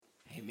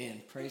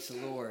Amen. Praise the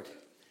Lord.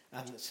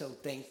 I'm so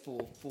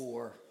thankful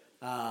for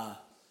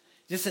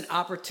just an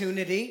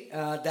opportunity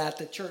that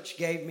the church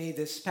gave me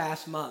this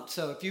past month.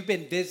 So if you've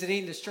been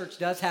visiting, this church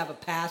does have a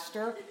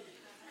pastor.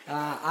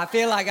 I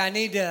feel like I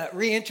need to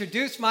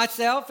reintroduce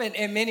myself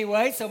in many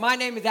ways. So my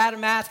name is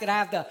Adam Ask, and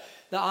I have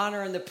the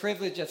honor and the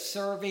privilege of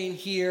serving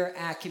here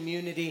at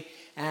Community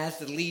as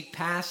the lead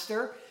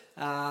pastor.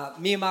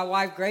 Me and my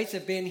wife, Grace,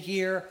 have been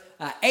here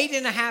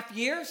 8.5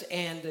 years,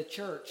 and this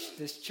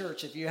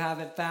church, if you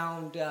haven't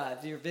found,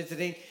 if you're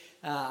visiting,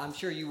 I'm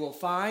sure you will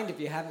find, if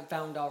you haven't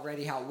found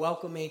already, how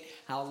welcoming,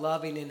 how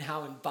loving, and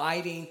how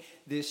inviting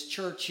this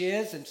church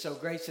is. And so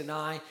Grace and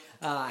I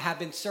have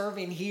been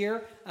serving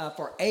here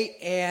for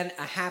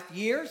 8.5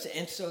 years,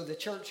 and so the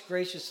church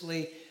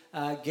graciously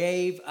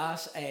gave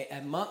us a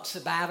month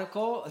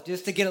sabbatical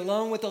just to get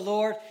alone with the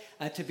Lord,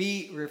 to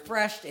be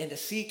refreshed and to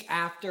seek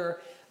after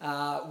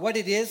what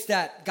it is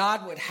that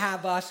God would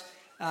have us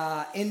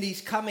in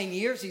these coming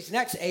years, these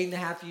next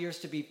 8.5 years,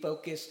 to be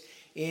focused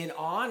in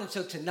on. And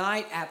so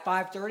tonight at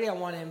 5:30, I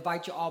want to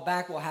invite you all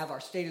back. We'll have our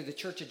State of the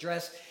Church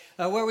address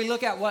where we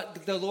look at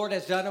what the Lord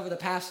has done over the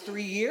past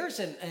 3 years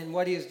and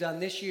what he has done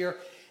this year,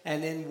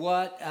 and then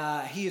what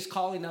he is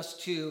calling us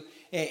to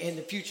in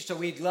the future. So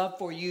we'd love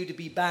for you to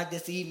be back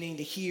this evening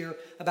to hear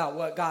about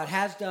what God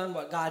has done,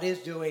 what God is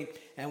doing,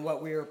 and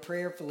what we are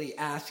prayerfully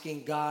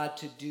asking God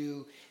to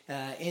do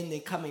in the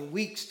coming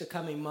weeks, the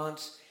coming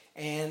months,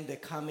 and the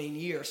coming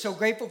year. So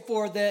grateful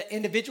for the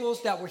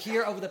individuals that were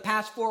here over the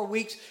past 4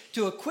 weeks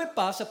to equip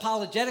us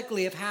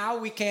apologetically of how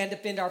we can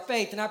defend our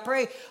faith. And I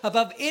pray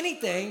above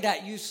anything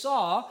that you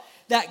saw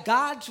that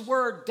God's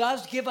word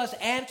does give us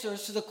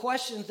answers to the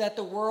questions that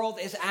the world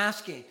is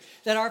asking.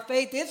 That our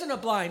faith isn't a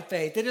blind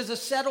faith. It is a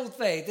settled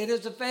faith. It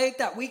is a faith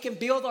that we can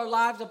build our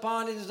lives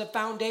upon. It is a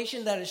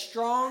foundation that is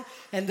strong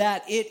and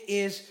that it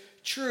is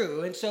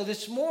true. And so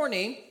this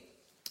morning,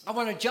 I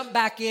want to jump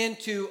back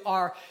into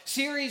our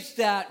series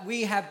that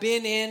we have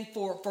been in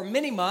for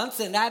many months,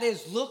 and that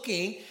is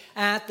looking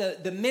at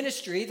the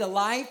ministry, the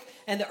life,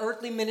 and the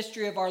earthly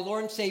ministry of our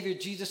Lord and Savior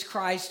Jesus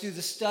Christ through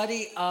the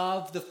study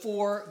of the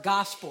 4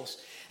 Gospels.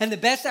 And the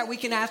best that we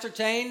can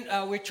ascertain,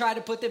 we try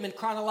to put them in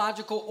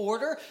chronological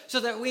order so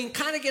that we can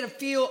kind of get a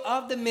feel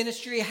of the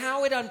ministry,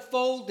 how it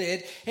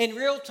unfolded in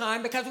real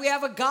time, because we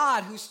have a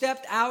God who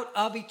stepped out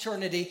of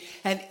eternity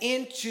and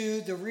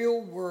into the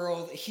real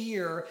world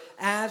here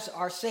as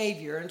our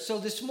Savior. And so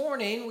this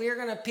morning, we are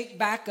going to pick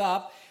back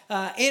up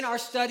in our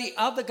study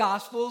of the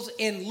Gospels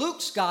in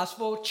Luke's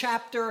Gospel,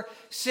 chapter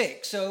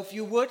 6. So if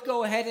you would,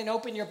 go ahead and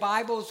open your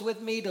Bibles with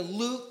me to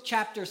Luke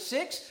chapter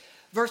 6.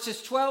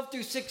 Verses 12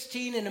 through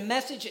 16 in a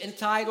message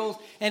entitled,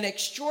 An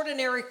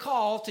Extraordinary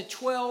Call to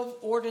 12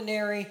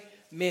 Ordinary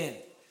Men.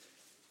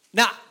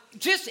 Now,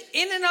 just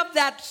in and of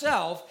that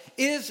self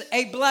is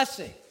a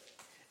blessing.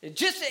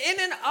 Just in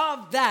and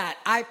of that,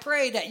 I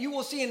pray that you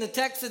will see in the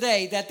text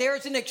today that there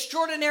is an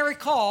extraordinary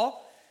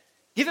call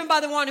given by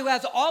the one who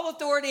has all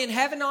authority in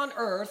heaven and on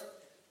earth,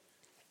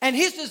 and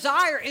his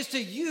desire is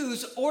to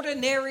use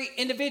ordinary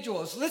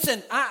individuals.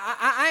 Listen,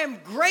 I am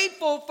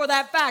grateful for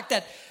that fact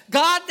that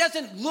God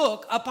doesn't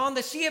look upon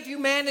the sea of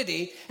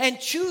humanity and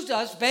choose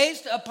us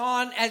based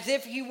upon as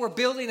if he were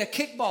building a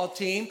kickball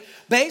team,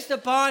 based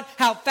upon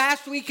how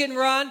fast we can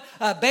run,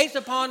 based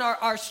upon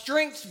our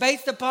strengths,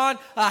 based upon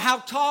how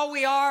tall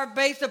we are,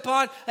 based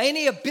upon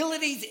any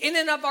abilities in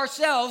and of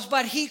ourselves,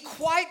 but he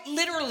quite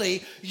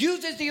literally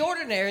uses the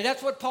ordinary.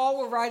 That's what Paul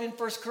will write in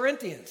 1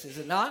 Corinthians, is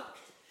it not?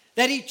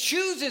 That he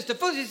chooses to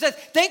fools. He says,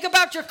 think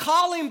about your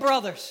calling,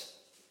 brothers.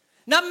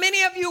 Not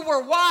many of you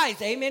were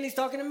wise. Amen, he's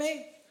talking to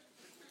me.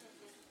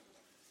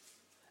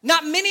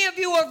 Not many of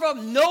you are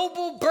of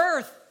noble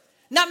birth.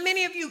 Not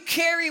many of you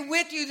carry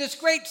with you this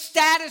great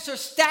status or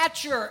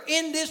stature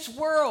in this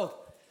world.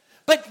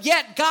 But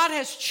yet God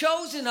has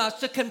chosen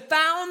us to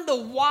confound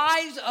the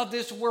wise of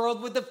this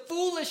world with the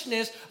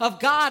foolishness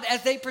of God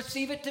as they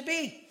perceive it to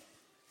be.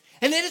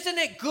 And isn't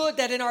it good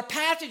that in our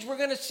passage we're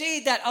going to see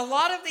that a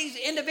lot of these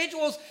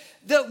individuals,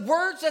 the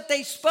words that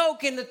they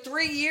spoke in the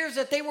 3 years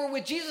that they were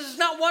with Jesus is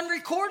not one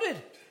recorded.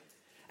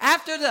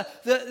 After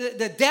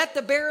the death,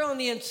 the burial, and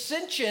the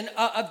ascension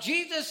of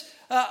Jesus,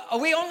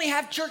 we only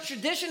have church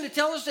tradition to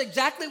tell us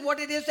exactly what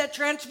it is that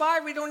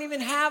transpired. We don't even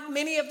have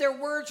many of their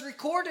words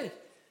recorded.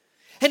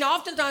 And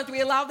oftentimes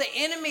we allow the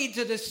enemy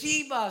to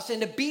deceive us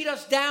and to beat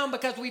us down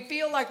because we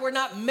feel like we're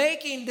not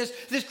making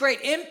this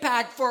great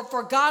impact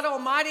for God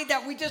Almighty,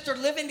 that we just are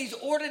living these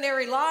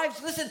ordinary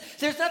lives. Listen,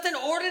 there's nothing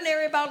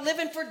ordinary about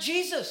living for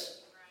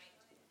Jesus.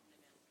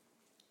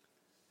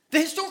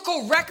 The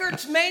historical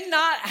records may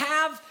not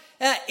have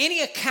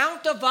any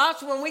account of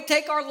us when we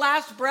take our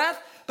last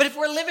breath, but if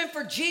we're living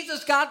for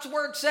Jesus, God's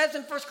word says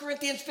in 1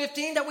 Corinthians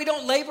 15 that we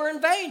don't labor in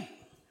vain.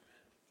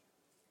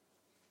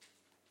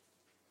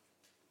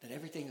 That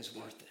everything is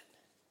worth it.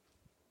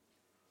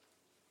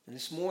 And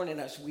this morning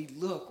as we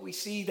look, we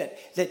see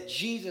that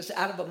Jesus,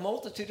 out of a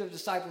multitude of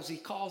disciples, he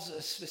calls a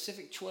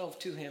specific 12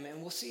 to him. And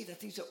we'll see that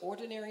these are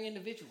ordinary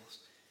individuals.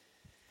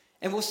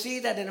 And we'll see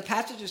that in a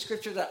passage of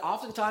Scripture that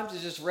oftentimes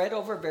is just read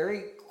over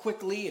very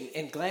quickly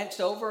and glanced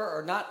over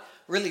or not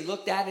really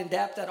looked at in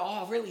depth at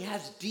all really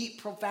has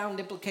deep, profound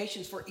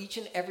implications for each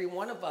and every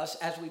one of us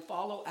as we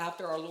follow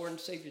after our Lord and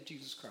Savior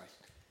Jesus Christ.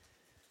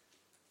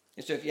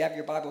 And so if you have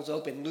your Bibles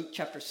open, Luke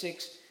chapter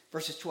 6,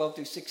 verses 12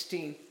 through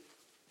 16,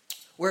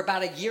 we're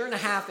about a year and a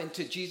half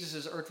into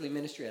Jesus' earthly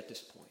ministry at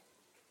this point.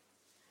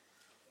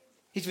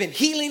 He's been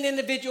healing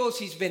individuals.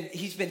 He's been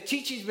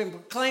teaching. He's been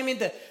proclaiming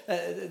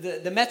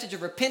the message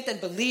of repent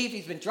and believe.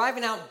 He's been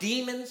driving out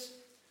demons.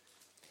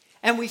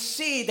 And we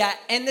see that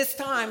in this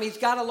time, he's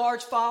got a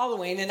large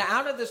following. And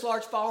out of this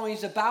large following,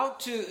 he's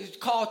about to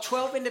call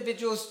 12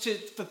 individuals to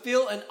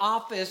fulfill an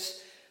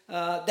office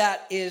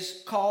that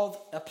is called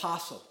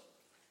apostle.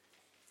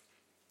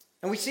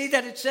 And we see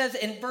that it says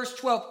in verse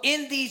 12,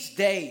 in these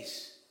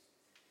days,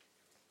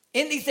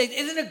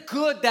 isn't it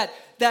good that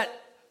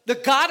the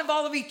God of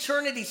all of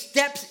eternity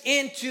steps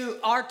into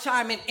our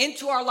time and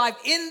into our life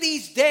in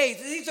these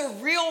days? These are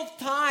real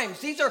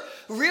times. These are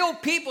real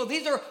people.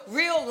 These are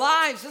real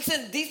lives.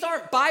 Listen, these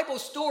aren't Bible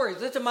stories.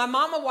 Listen, my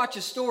mama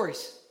watches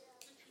stories.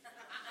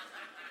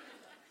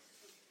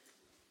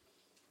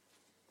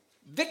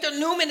 Victor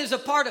Newman is a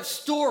part of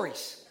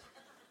stories.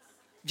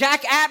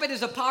 Jack Abbott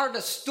is a part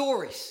of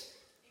stories.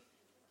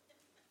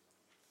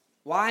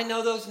 Why I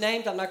know those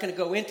names, I'm not going to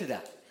go into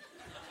that.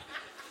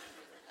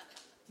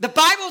 The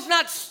Bible's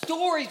not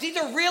stories. These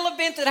are real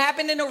events that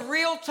happen in a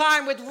real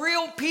time with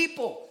real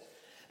people.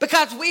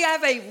 Because we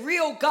have a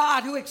real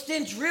God who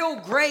extends real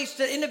grace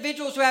to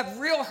individuals who have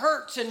real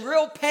hurts and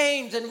real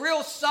pains and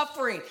real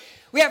suffering.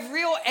 We have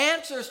real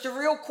answers to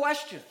real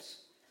questions.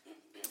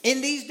 In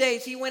these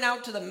days, he went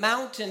out to the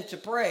mountain to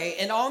pray,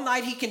 and all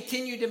night he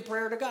continued in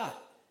prayer to God.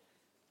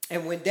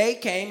 And when day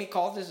came, he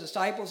called his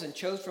disciples and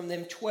chose from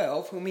them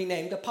 12, whom he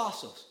named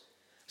apostles.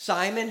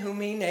 Simon,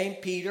 whom he named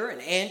Peter,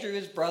 and Andrew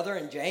his brother,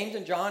 and James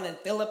and John, and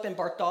Philip and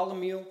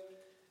Bartholomew.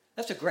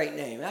 That's a great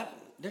name.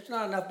 There's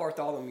not enough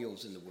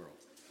Bartholomews in the world.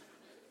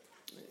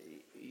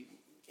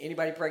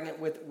 Anybody pregnant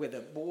with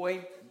a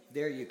boy?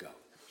 There you go.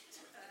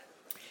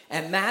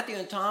 And Matthew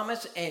and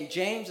Thomas, and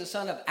James the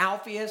son of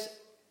Alphaeus,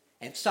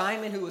 and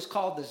Simon, who was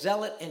called the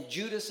Zealot, and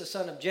Judas the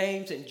son of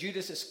James, and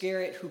Judas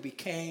Iscariot, who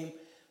became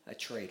a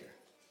traitor.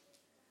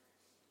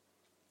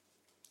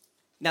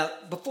 Now,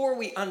 before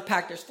we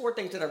unpack, there's 4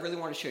 things that I really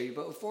want to show you.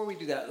 But before we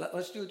do that,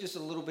 let's do just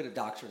a little bit of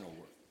doctrinal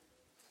work.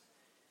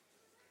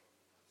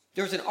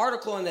 There was an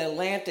article in the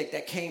Atlantic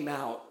that came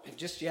out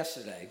just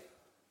yesterday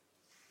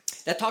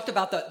that talked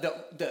about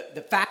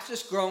the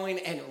fastest growing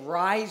and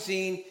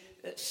rising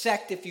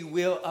sect, if you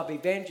will, of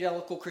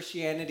evangelical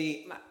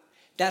Christianity.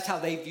 That's how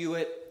they view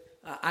it.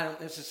 I don't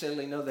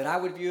necessarily know that I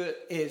would view it,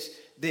 is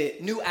the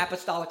New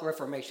Apostolic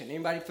Reformation.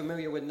 Anybody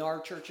familiar with NAR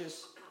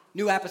churches?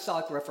 New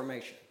Apostolic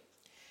Reformation.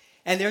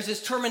 And there's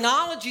this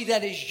terminology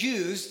that is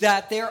used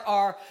that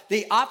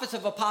the office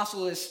of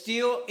apostle is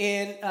still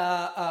in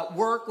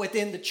work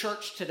within the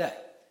church today.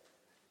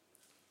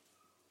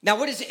 Now,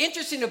 what is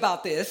interesting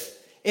about this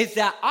is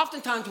that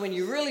oftentimes when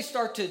you really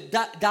start to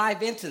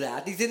dive into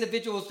that, these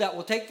individuals that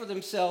will take for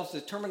themselves the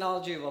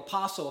terminology of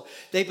apostle,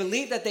 they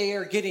believe that they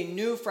are getting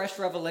new, fresh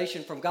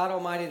revelation from God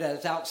Almighty that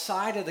is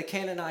outside of the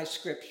canonized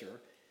scripture.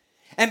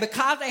 And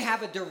because they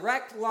have a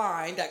direct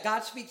line that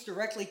God speaks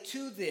directly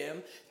to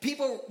them,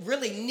 people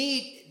really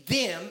need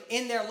them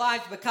in their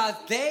lives because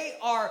they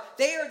are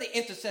the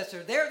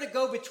intercessor. They're the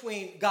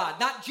go-between God,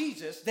 not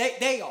Jesus.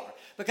 They are.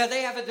 Because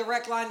they have a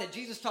direct line that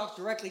Jesus talks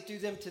directly to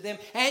them,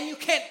 and you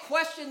can't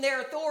question their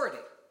authority.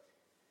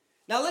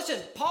 Now listen,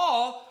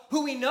 Paul,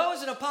 who we know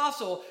is an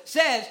apostle,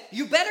 says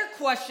you better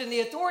question the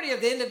authority of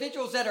the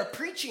individuals that are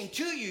preaching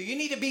to you. You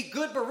need to be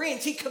good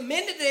Bereans. He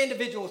commended the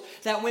individuals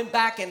that went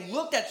back and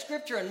looked at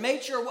Scripture and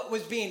made sure what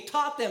was being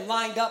taught them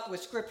lined up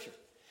with Scripture.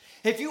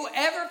 If you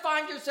ever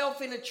find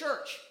yourself in a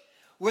church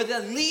where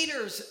the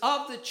leaders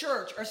of the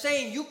church are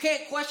saying you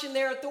can't question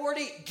their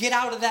authority, get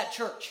out of that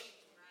church.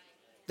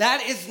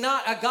 That is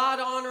not a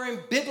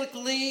God-honoring,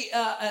 biblically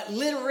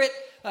literate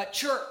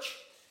church.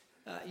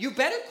 You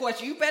better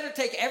question. You better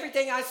take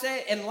everything I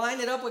say and line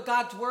it up with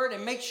God's word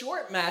and make sure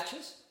it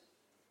matches.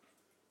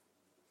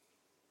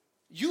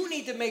 You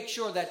need to make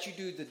sure that you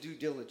do the due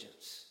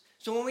diligence.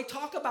 So when we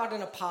talk about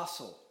an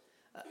apostle,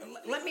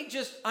 let me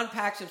just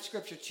unpack some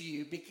scripture to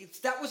you, because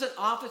that was an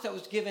office that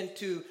was given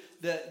to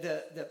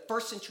the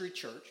first century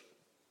church.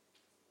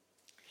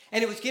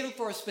 And it was given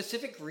for a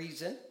specific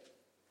reason.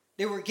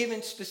 They were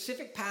given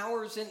specific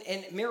powers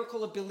and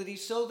miracle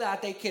abilities so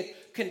that they could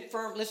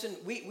confirm. Listen,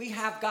 we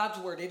have God's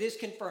word. It is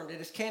confirmed. It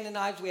is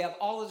canonized. We have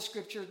all of the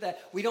scripture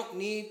that we don't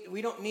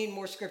need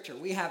more scripture.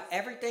 We have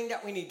everything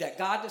that we need that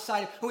God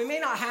decided. We may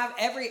not have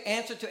every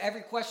answer to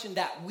every question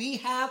that we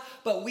have,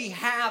 but we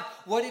have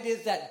what it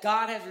is that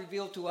God has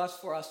revealed to us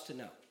for us to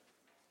know.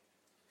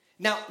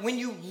 Now, when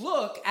you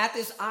look at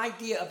this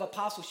idea of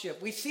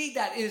apostleship, we see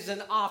that it is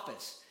an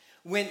office.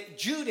 When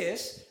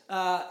Judas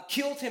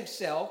killed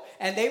himself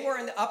and they were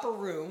in the upper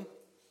room,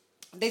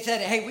 they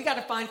said, hey, we got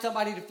to find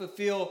somebody to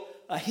fulfill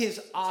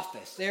his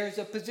office. There's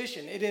a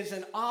position. It is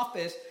an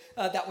office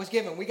that was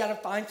given. We got to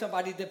find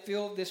somebody to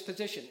fill this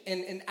position.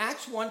 In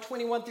Acts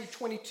 1:21 through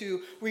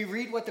 22, we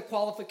read what the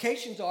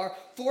qualifications are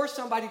for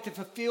somebody to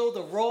fulfill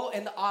the role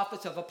and the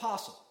office of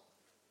apostle.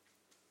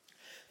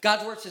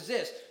 God's word says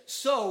this: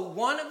 so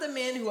one of the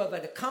men who have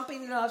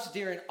accompanied us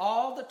during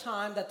all the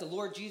time that the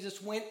Lord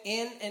Jesus went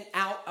in and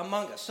out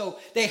among us. So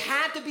they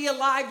had to be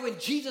alive when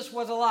Jesus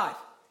was alive.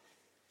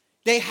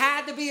 They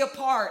had to be a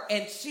part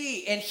and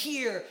see and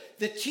hear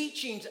the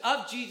teachings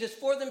of Jesus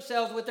for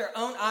themselves with their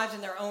own eyes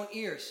and their own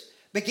ears.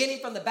 Beginning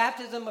from the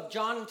baptism of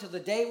John until the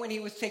day when he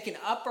was taken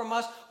up from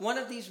us, one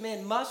of these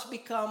men must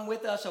become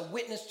with us a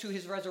witness to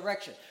his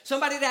resurrection.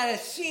 Somebody that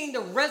has seen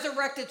the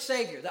resurrected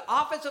Savior. The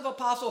office of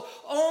apostle,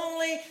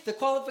 only the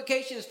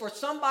qualification is for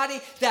somebody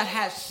that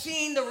has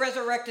seen the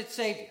resurrected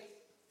Savior.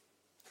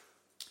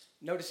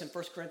 Notice in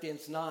 1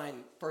 Corinthians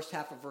 9, first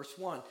half of verse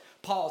 1,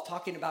 Paul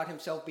talking about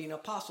himself being an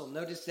apostle.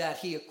 Notice that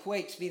he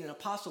equates being an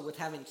apostle with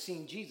having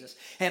seen Jesus.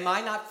 Am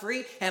I not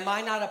free? Am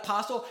I not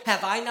apostle?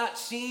 Have I not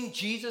seen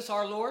Jesus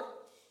our Lord?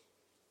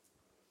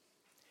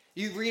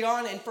 You read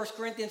on in 1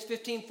 Corinthians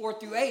 15, 4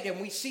 through 8, and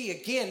we see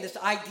again this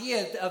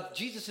idea of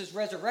Jesus'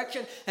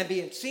 resurrection and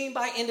being seen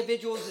by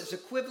individuals is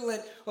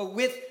equivalent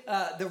with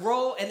the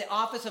role and the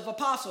office of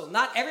apostle.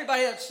 Not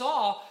everybody that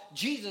saw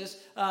Jesus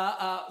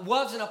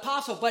was an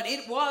apostle, but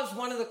it was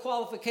one of the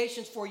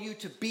qualifications for you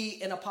to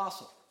be an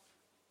apostle.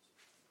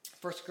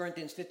 1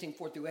 Corinthians 15,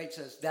 4 through 8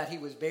 says that he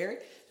was buried,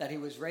 that he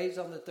was raised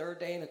on the third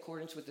day in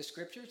accordance with the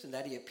scriptures, and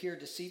that he appeared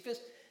to Cephas,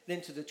 then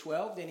to the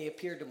 12, then he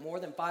appeared to more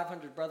than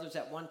 500 brothers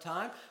at one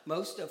time,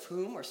 most of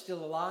whom are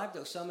still alive,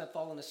 though some have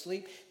fallen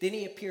asleep. Then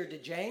he appeared to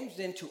James,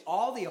 then to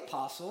all the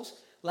apostles.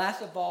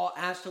 Last of all,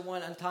 as to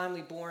one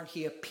untimely born,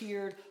 he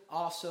appeared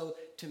also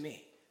to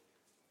me.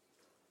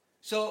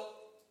 So,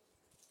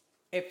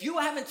 if you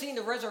haven't seen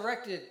the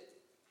resurrected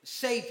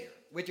Savior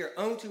with your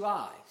own two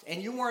eyes,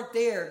 and you weren't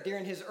there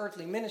during his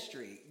earthly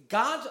ministry,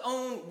 God's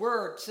own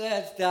word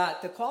says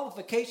that the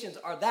qualifications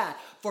are that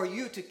for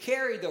you to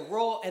carry the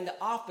role and the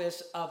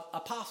office of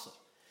apostle.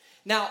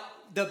 Now,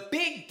 the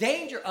big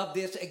danger of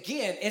this,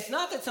 again, it's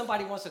not that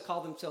somebody wants to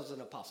call themselves an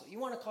apostle. You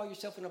want to call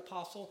yourself an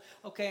apostle?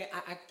 Okay,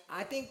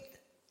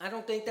 I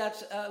don't think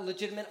that's a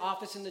legitimate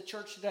office in the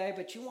church today,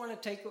 but you want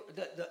to take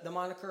the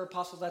moniker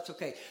apostle, that's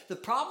okay. The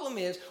problem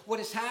is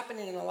what is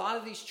happening in a lot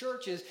of these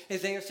churches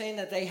is they are saying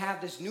that they have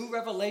this new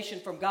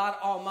revelation from God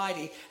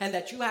Almighty and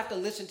that you have to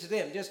listen to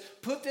them. Just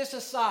put this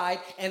aside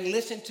and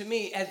listen to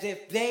me as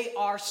if they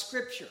are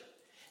scripture.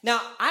 Now,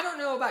 I don't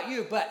know about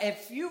you, but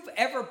if you've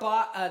ever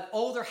bought an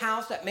older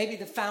house that maybe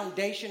the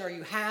foundation, or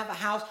you have a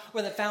house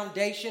where the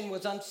foundation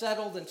was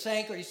unsettled and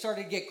sank, or you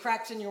started to get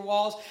cracks in your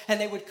walls, and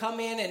they would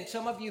come in, and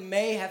some of you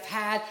may have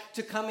had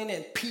to come in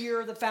and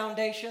pier the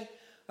foundation.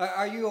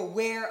 Are you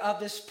aware of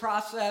this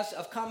process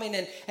of coming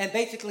and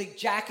basically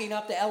jacking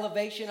up the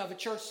elevation of a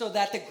church so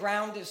that the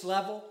ground is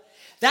level?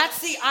 That's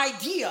the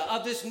idea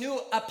of this new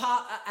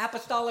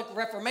apostolic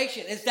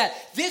reformation, is that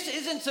this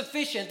isn't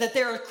sufficient, that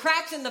there are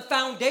cracks in the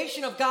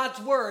foundation of God's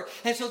word,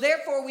 and so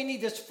therefore we need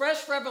this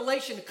fresh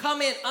revelation to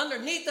come in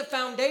underneath the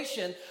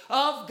foundation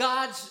of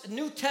God's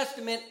New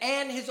Testament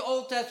and his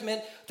Old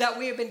Testament that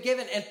we have been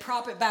given and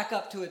prop it back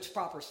up to its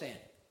proper standing.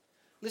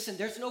 Listen,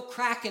 there's no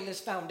crack in this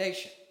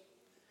foundation.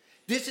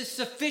 This is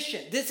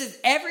sufficient. This is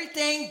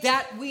everything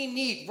that we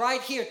need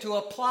right here to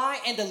apply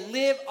and to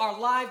live our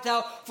lives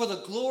out for the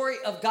glory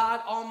of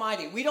God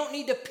Almighty. We don't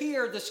need to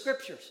pier the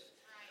scriptures.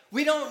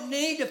 We don't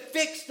need to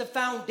fix the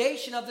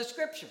foundation of the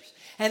scriptures.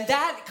 And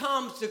that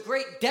comes to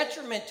great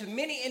detriment to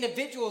many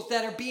individuals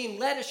that are being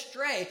led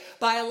astray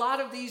by a lot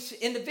of these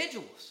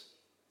individuals.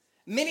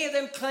 Many of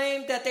them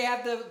claim that they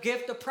have the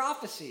gift of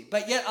prophecy,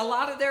 but yet a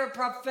lot of their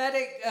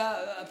prophetic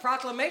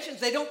proclamations,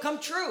 they don't come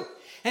true.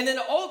 And in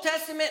the Old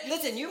Testament,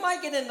 listen, you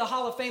might get in the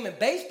Hall of Fame in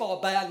baseball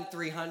batting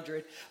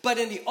 300, but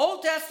in the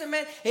Old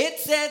Testament, it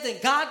says in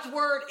God's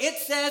word, it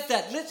says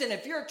that, listen,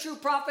 if you're a true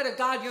prophet of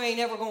God, you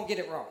ain't ever going to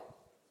get it wrong.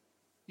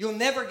 You'll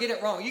never get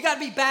it wrong. You got to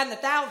be batting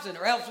 1,000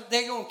 or else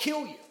they're going to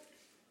kill you.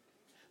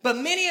 But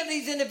many of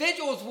these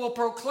individuals will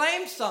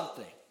proclaim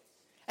something,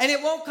 and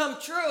it won't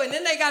come true. And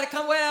then they got to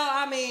come,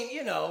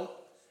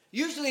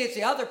 usually it's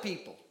the other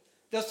people.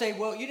 They'll say,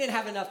 well, you didn't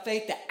have enough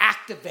faith to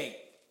activate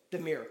the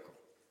miracle.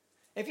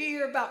 If you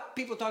hear about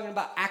people talking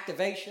about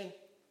activation,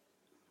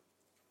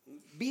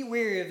 be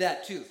wary of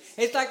that too.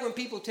 It's like when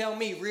people tell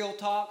me real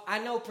talk, I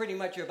know pretty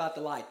much you're about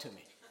to lie to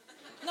me.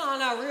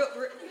 No,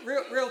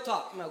 real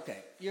talk. Okay,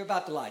 you're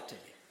about to lie to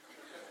me.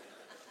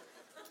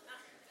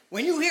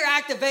 When you hear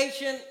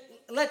activation,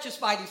 let your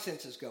spidey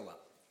senses go up.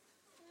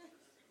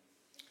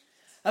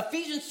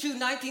 Ephesians 2,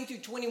 19 through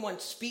 21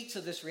 speaks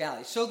of this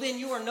reality. So then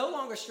you are no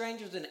longer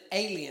strangers and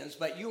aliens,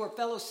 but you are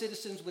fellow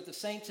citizens with the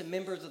saints and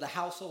members of the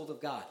household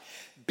of God,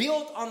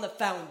 built on the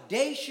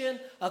foundation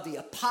of the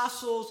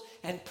apostles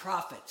and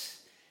prophets,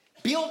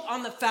 built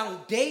on the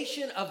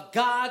foundation of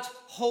God's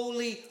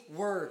holy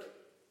word.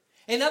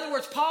 In other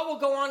words, Paul will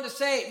go on to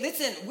say,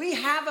 listen, we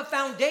have a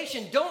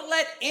foundation. Don't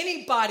let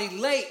anybody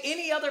lay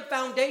any other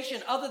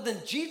foundation other than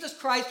Jesus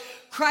Christ,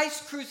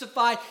 Christ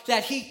crucified,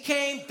 that he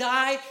came,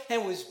 died,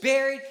 and was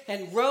buried,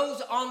 and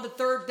rose on the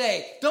third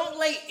day. Don't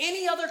lay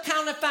any other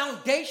kind of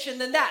foundation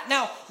than that.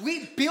 Now,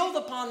 we build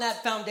upon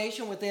that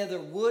foundation with either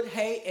wood,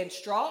 hay, and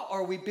straw,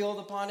 or we build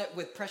upon it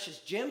with precious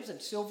gems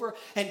and silver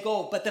and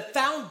gold. But the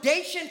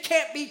foundation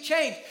can't be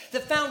changed.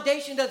 The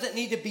foundation doesn't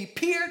need to be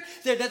piered.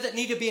 There doesn't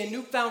need to be a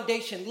new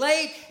foundation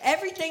laid.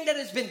 Everything that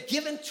has been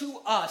given to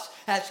us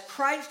as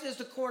Christ is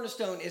the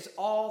cornerstone is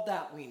all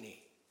that we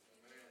need.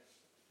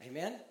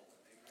 Amen?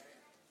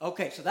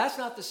 Okay, so that's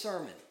not the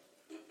sermon.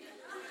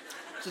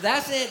 So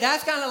that's it.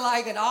 That's kind of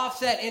like an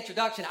offset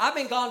introduction. I've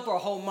been gone for a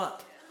whole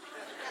month.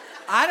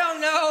 I don't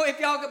know if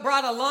y'all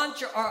brought a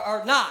lunch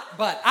or not,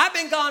 but I've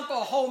been gone for a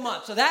whole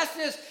month. So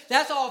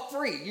that's all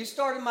free. You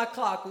started my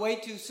clock way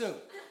too soon.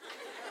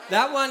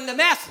 That wasn't the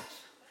message.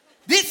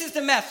 This is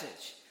the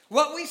message.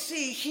 What we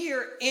see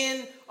here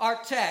in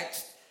our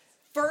text,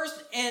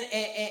 first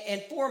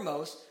and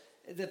foremost,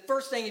 the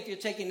first thing, if you're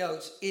taking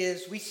notes,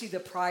 is we see the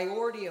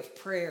priority of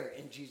prayer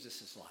in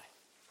Jesus' life.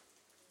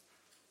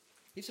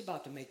 He's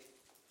about to make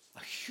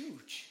a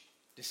huge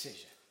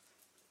decision.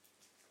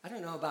 I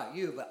don't know about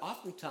you, but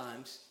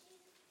oftentimes,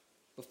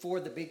 before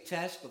the big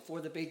test,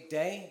 before the big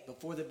day,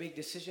 before the big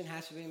decision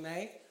has to be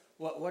made,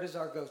 what is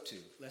our go-to?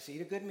 Let's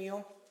eat a good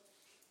meal.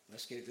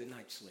 Let's get a good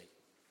night's sleep.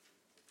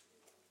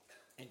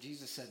 And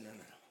Jesus said, no.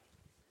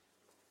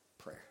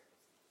 Prayer.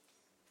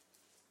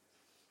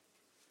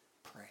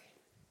 Pray.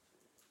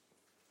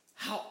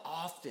 How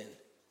often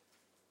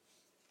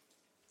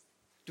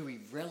do we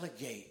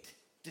relegate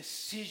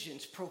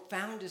decisions,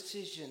 profound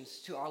decisions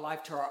to our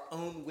life, to our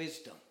own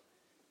wisdom?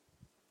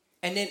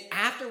 And then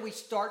after we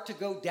start to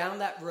go down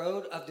that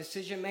road of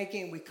decision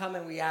making, we come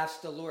and we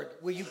ask the Lord,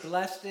 will you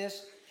bless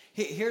this?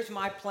 Here's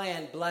my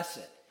plan, bless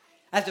it.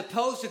 As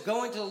opposed to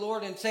going to the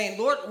Lord and saying,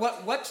 Lord,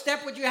 what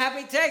step would you have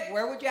me take?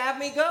 Where would you have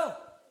me go?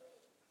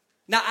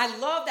 Now, I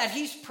love that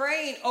he's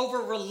praying over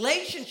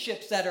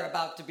relationships that are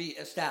about to be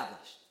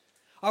established.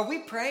 Are we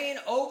praying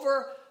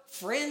over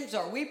friends?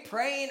 Are we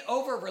praying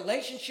over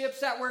relationships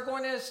that we're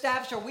going to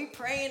establish? Are we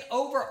praying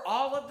over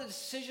all of the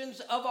decisions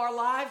of our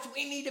lives?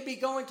 We need to be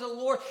going to the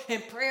Lord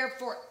in prayer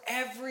for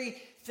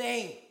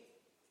everything.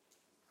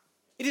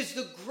 It is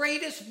the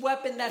greatest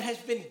weapon that has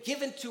been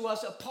given to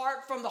us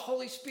apart from the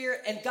Holy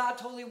Spirit and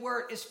God's holy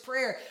word is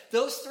prayer.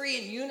 Those three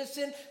in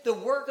unison, the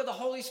work of the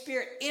Holy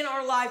Spirit in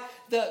our life,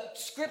 the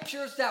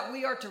scriptures that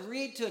we are to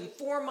read to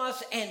inform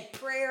us, and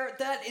prayer,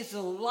 that is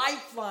the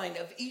lifeline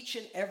of each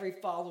and every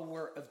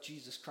follower of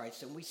Jesus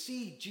Christ. And we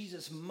see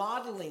Jesus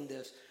modeling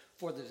this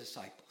for the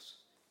disciples.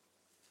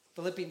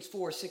 Philippians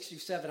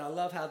 4:6-7, I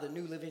love how the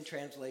New Living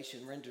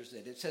Translation renders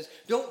it. It says,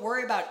 don't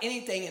worry about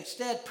anything,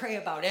 instead pray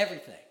about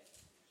everything.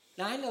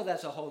 Now, I know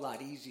that's a whole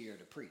lot easier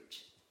to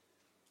preach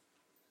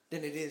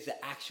than it is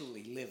to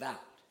actually live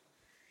out.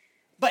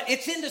 But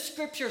it's in the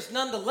scriptures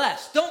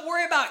nonetheless. Don't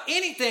worry about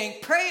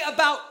anything. Pray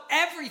about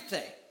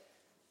everything.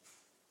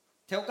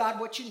 Tell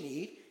God what you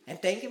need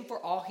and thank him for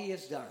all he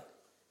has done.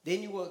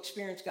 Then you will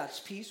experience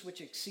God's peace,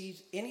 which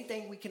exceeds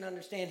anything we can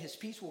understand. His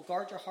peace will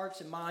guard your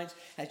hearts and minds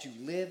as you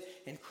live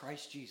in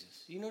Christ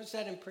Jesus. You notice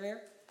that in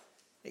prayer?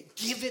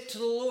 Give it to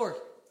the Lord.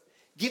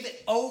 Give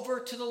it over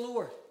to the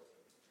Lord.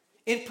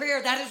 In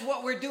prayer, that is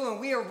what we're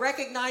doing. We are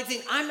recognizing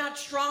I'm not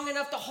strong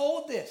enough to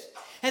hold this.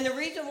 And the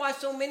reason why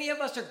so many of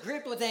us are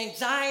gripped with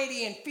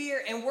anxiety and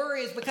fear and worry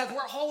is because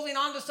we're holding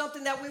on to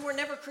something that we were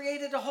never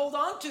created to hold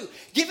on to.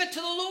 Give it to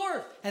the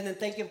Lord and then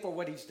thank him for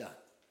what he's done.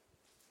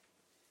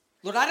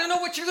 Lord, I don't know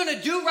what you're going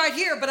to do right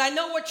here, but I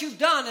know what you've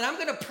done, and I'm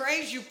going to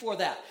praise you for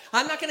that.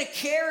 I'm not going to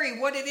carry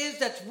what it is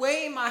that's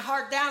weighing my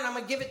heart down. I'm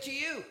going to give it to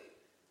you.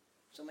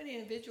 So many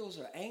individuals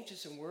are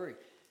anxious and worried.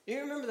 Do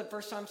you remember the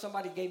first time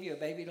somebody gave you a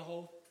baby to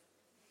hold?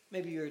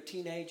 Maybe you're a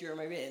teenager, or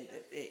maybe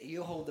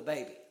you hold the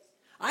baby.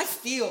 I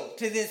still,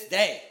 to this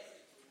day,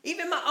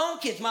 even my own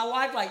kids, my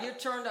wife, like, your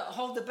turn to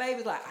hold the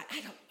baby. Like,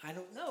 I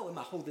don't know. Am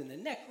I holding the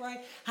neck right?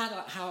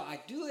 How I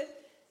do it?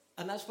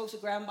 I'm not supposed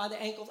to grab them by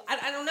the ankles.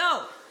 I don't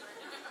know.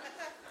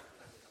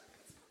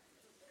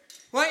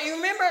 Well, you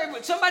remember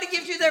when somebody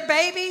gives you their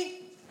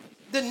baby,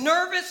 the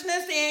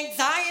nervousness, the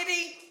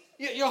anxiety.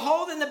 You're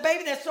holding the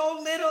baby that's so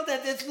little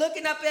that it's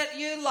looking up at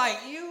you like,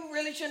 you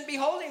really shouldn't be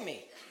holding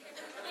me.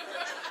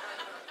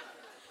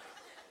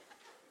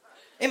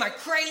 Am I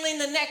cradling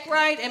the neck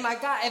right? If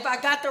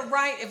I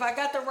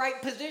got the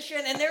right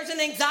position? And there's an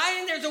anxiety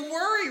and there's a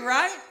worry,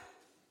 right?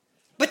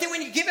 But then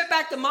when you give it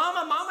back to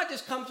mama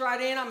just comes right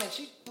in. I mean,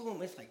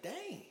 boom, it's like,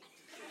 dang.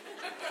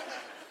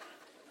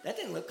 That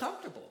didn't look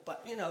comfortable.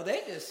 But,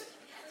 they just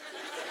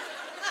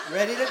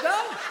ready to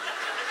go.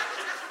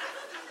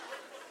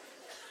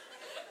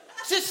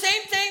 It's the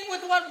same thing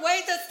with what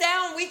weighs us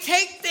down. We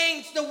take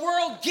things the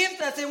world gives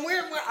us, and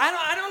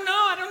I don't know.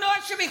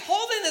 I should be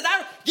holding this.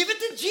 Give it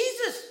to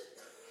Jesus.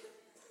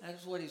 That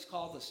is what he's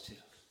called us to.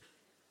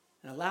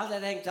 And allow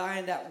that anxiety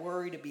and that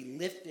worry to be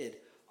lifted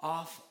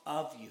off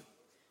of you.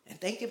 And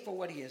thank him for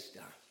what he has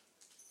done.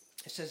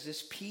 It says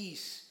this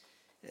peace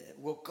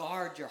will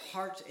guard your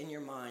hearts and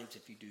your minds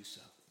if you do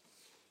so.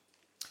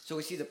 So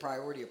we see the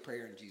priority of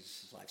prayer in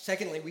Jesus' life.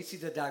 Secondly, we see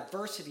the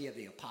diversity of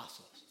the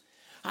apostles.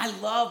 I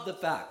love the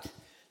fact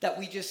that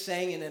we just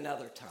sang in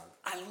another tongue.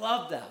 I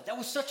love that. That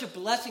was such a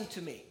blessing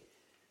to me.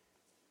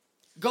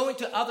 Going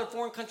to other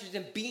foreign countries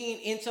and being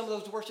in some of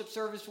those worship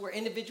services where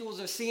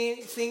individuals are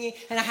singing,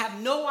 and I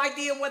have no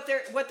idea what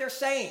they're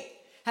saying.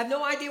 Have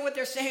no idea what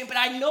they're saying, but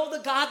I know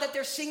the God that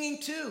they're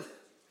singing to.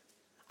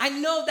 I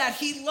know that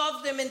he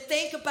loves them, and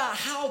think about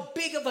how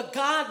big of a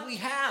God we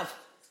have.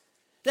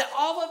 That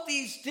all of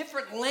these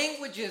different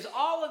languages,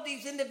 all of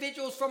these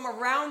individuals from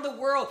around the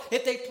world,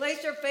 if they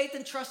place their faith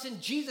and trust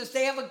in Jesus,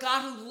 they have a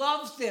God who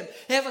loves them.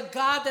 They have a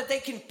God that they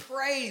can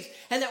praise,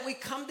 and that we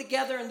come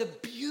together in the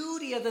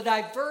beauty of the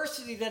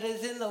diversity that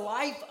is in the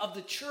life of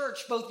the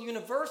church, both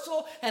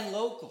universal and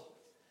local.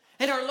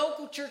 And our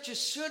local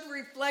churches should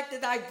reflect the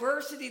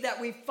diversity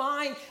that we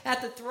find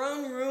at the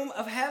throne room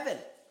of heaven.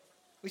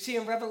 We see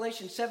in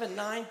Revelation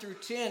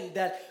 7:9-10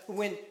 that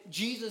when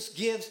Jesus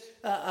gives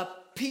a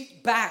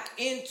peek back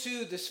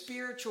into the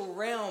spiritual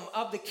realm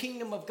of the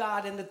kingdom of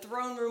God and the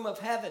throne room of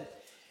heaven,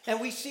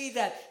 and we see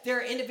that there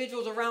are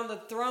individuals around the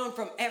throne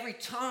from every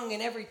tongue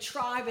and every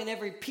tribe and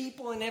every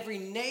people and every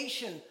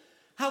nation.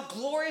 How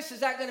glorious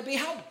is that going to be?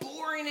 How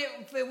boring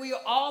we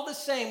are all the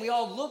same. We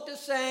all look the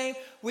same.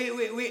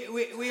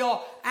 We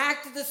all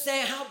act the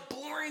same. How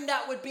boring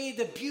that would be.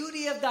 The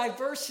beauty of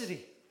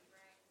diversity.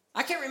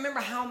 I can't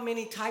remember how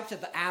many types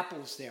of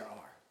apples there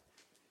are.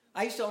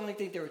 I used to only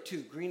think there were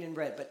 2, green and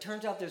red, but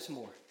turns out there's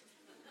more.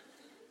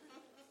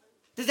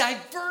 The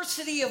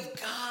diversity of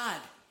God,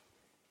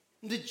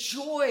 the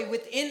joy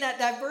within that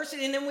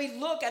diversity. And then we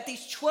look at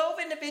these 12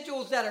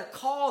 individuals that are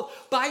called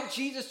by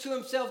Jesus to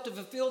himself to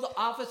fulfill the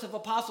office of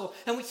apostle,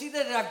 and we see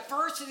the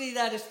diversity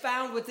that is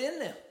found within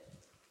them.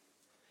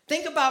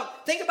 Think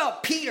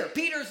about Peter.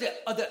 Peter's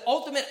the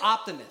ultimate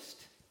optimist.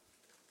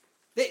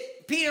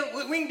 Peter,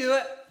 we can do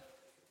it.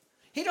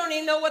 He don't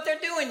even know what they're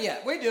doing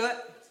yet. We do it.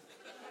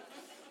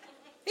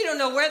 He don't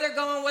know where they're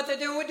going, what they're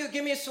doing. We do.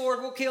 Give me a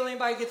sword. We'll kill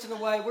anybody who gets in the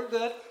way. We're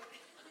good.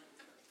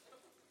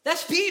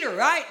 That's Peter,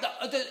 right?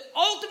 The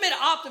ultimate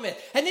optimist.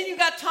 And then you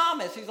got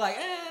Thomas. He's like,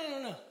 I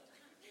don't know.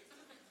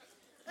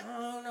 I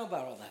don't know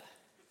about all that.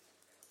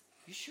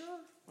 You sure?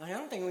 I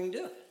don't think we can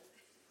do it.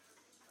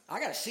 I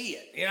got to see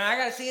it. I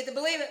got to see it to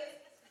believe it.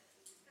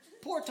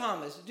 Poor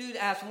Thomas. The dude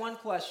asked one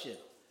question.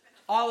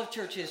 All of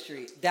church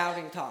history,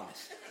 doubting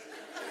Thomas.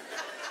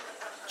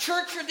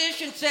 Church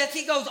tradition says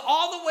he goes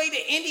all the way to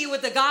India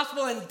with the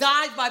gospel and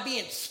dies by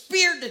being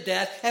speared to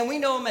death, and we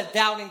know him as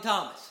Doubting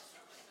Thomas.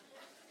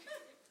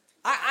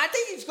 I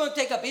think he's going to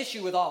take up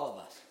issue with all of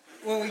us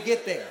when we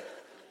get there.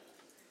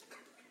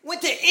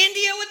 Went to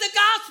India with the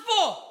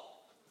gospel.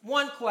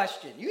 One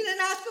question. You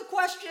didn't ask a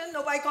question?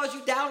 Nobody calls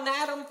you Doubting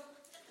Adam?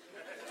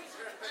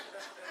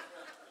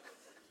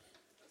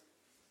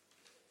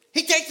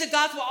 He takes the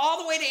gospel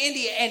all the way to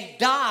India and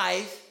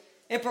dies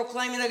in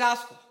proclaiming the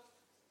gospel.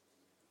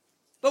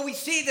 But we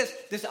see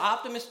this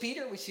optimist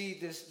Peter, we see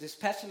this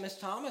pessimist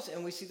Thomas,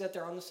 and we see that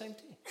they're on the same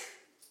team.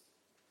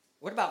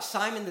 What about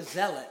Simon the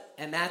Zealot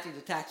and Matthew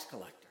the tax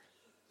collector?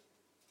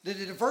 The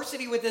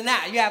diversity within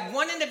that. You have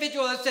one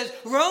individual that says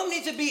Rome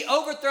needs to be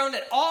overthrown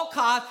at all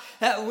costs.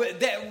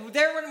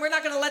 We're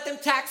not going to let them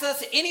tax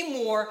us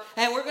anymore,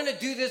 and we're going to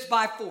do this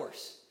by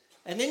force.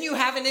 And then you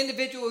have an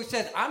individual who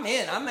says, I'm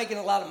in. I'm making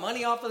a lot of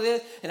money off of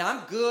this, and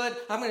I'm good.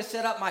 I'm going to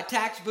set up my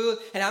tax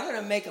booth, and I'm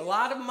going to make a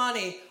lot of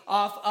money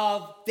off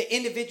of the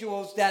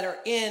individuals that are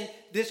in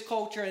this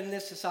culture and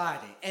this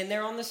society. And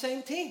they're on the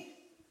same team.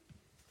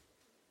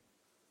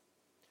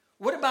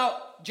 What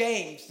about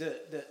James,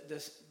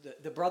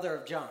 the brother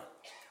of John,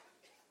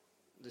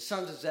 the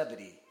sons of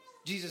Zebedee?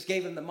 Jesus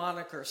gave him the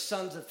moniker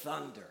Sons of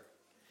Thunder.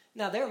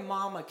 Now, their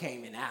mama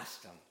came and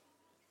asked them,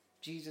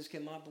 Jesus,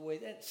 can my boy,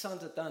 that's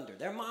Sons of Thunder.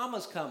 Their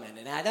mama's coming,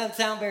 and that doesn't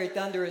sound very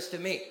thunderous to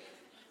me.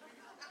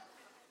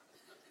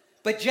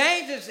 But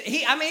James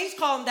he's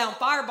calling down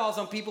fireballs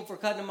on people for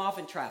cutting them off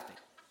in traffic.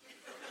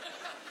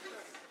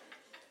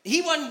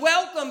 He wasn't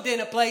welcomed in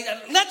a place.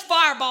 Let's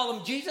fireball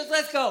them, Jesus.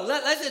 Let's go.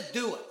 Let's just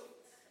do it.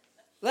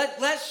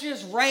 Let's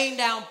just rain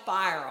down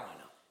fire on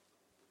them.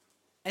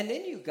 And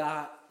then you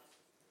got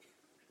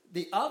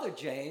the other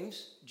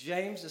James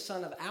the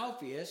son of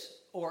Alphaeus,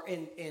 or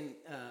in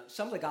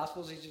some of the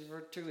Gospels, he's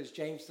referred to as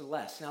James the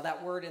Less. Now,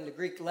 that word in the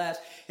Greek less,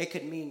 it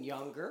could mean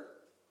younger,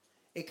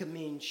 it could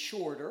mean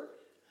shorter,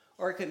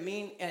 or it could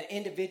mean an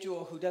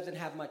individual who doesn't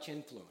have much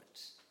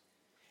influence.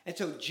 And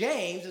so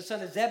James, the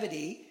son of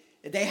Zebedee,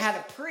 they had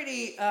a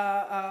pretty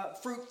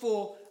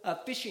fruitful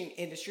fishing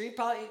industry.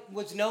 Probably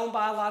was known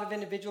by a lot of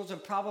individuals,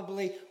 and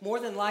probably more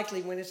than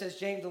likely when it says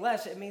James the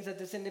Less, it means that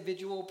this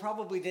individual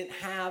probably didn't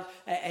have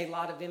a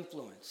lot of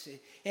influence.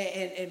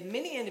 And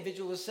many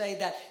individuals say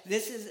that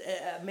this is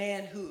a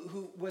man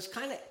who was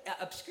kind of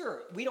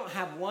obscure. We don't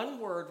have one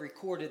word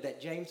recorded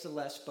that James the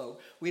Less spoke.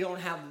 We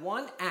don't have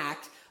one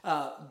act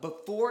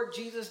before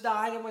Jesus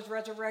died and was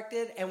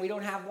resurrected, and we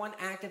don't have one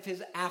act of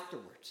his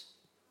afterwards.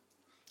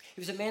 He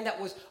was a man that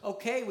was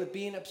okay with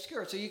being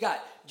obscure. So you got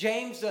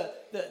James,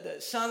 the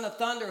son of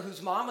thunder,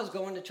 whose mom was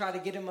going to try to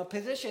get him a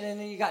position. And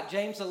then you got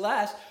James the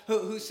Less,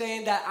 who's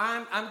saying that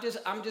I'm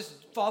just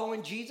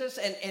following Jesus.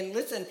 And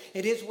listen,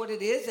 it is what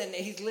it is. And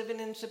he's living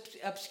in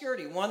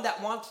obscurity. One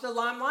that wants the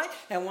limelight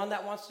and one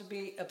that wants to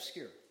be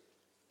obscure.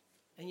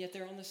 And yet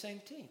they're on the same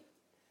team.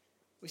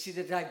 We see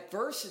the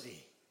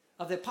diversity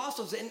of the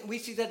apostles, and we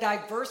see the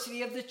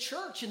diversity of the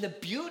church and the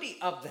beauty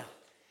of them.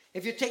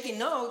 If you're taking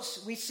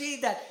notes, we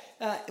see that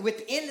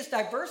within this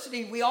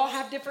diversity, we all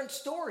have different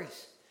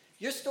stories.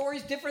 Your story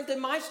is different than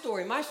my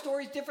story. My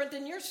story is different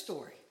than your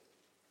story.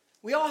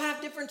 We all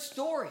have different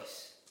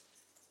stories.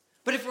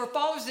 But if we're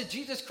followers of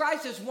Jesus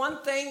Christ, there's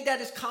one thing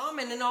that is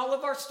common in all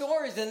of our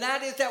stories, and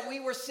that is that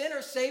we were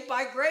sinners saved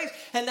by grace,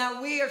 and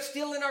that we are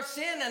still in our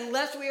sin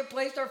unless we have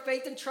placed our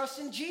faith and trust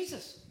in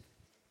Jesus.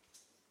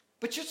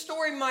 But your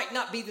story might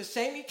not be the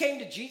same. You came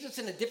to Jesus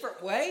in a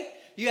different way.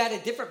 You had a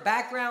different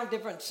background,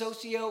 different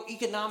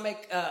socioeconomic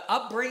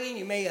upbringing.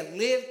 You may have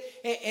lived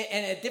in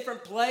a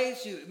different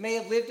place. You may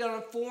have lived in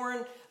a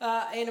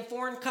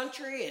foreign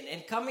country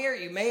and come here.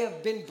 You may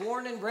have been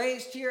born and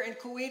raised here in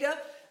Coweta.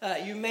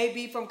 You may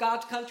be from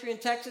God's country in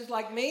Texas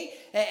like me.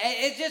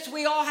 It's just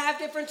we all have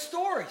different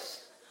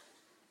stories.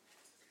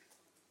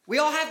 We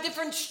all have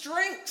different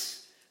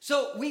strengths.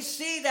 So we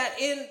see that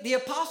in the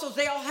apostles,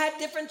 they all had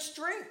different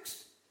strengths.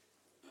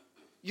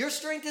 Your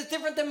strength is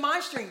different than my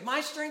strength. My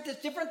strength is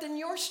different than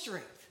your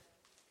strength.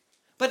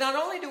 But not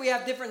only do we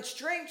have different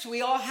strengths,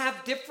 we all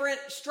have different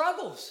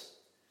struggles.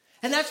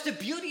 And that's the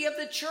beauty of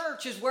the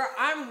church, is where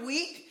I'm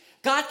weak,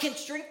 God can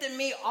strengthen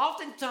me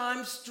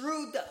oftentimes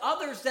through the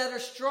others that are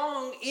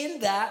strong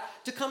in that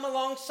to come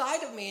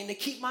alongside of me and to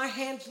keep my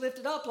hands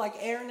lifted up like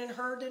Aaron and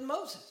Hur did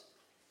Moses.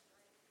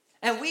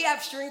 And we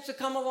have strengths to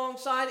come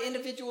alongside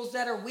individuals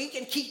that are weak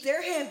and keep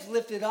their hands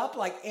lifted up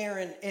like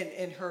Aaron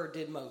and Hur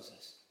did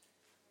Moses.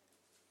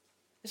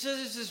 And so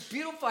there's this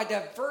beautiful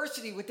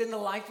diversity within the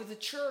life of the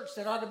church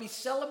that ought to be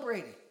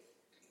celebrated,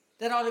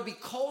 that ought to be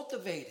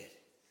cultivated.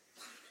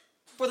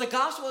 For the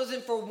gospel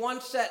isn't for one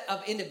set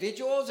of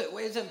individuals. It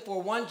isn't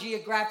for one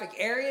geographic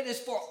area. It is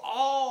for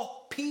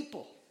all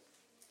people.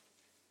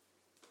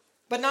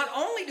 But not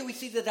only do we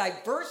see the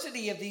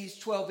diversity of these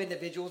 12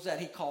 individuals that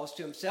he calls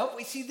to himself,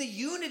 we see the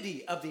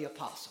unity of the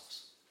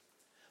apostles.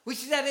 We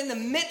see that in the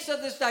midst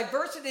of this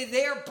diversity,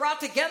 they are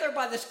brought together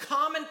by this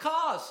common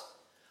cause.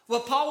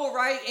 What Paul will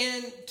write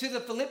to the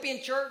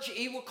Philippian church,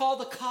 he will call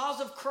the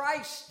cause of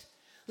Christ.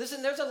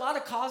 Listen, there's a lot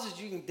of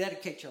causes you can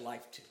dedicate your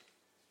life to.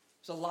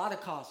 There's a lot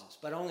of causes,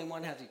 but only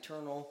one has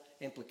eternal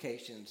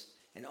implications,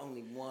 and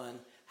only one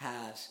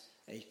has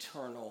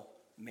eternal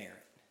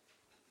merit.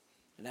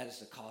 And that is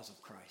the cause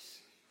of Christ.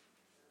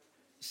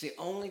 It's the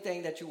only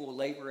thing that you will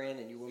labor in,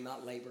 and you will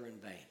not labor in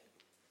vain.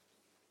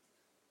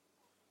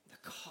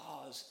 The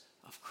cause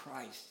of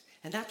Christ.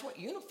 And that's what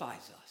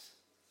unifies us.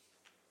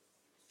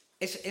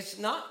 It's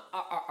not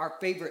our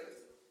favorite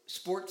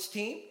sports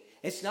team.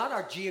 It's not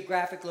our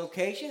geographic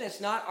location.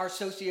 It's not our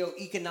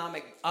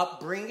socioeconomic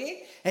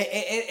upbringing.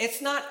 It's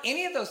not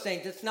any of those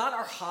things. It's not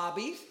our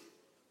hobbies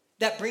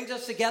that brings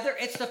us together.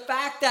 It's the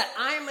fact that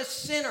I'm a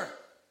sinner.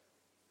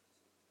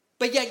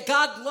 But yet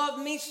God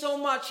loved me so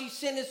much, he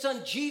sent his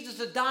son Jesus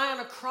to die on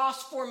a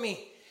cross for me.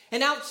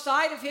 And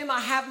outside of him, I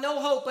have no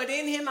hope. But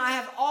in him, I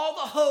have all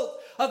the hope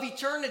of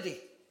eternity.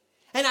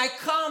 And I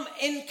come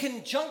in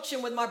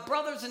conjunction with my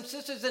brothers and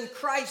sisters in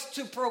Christ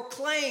to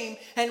proclaim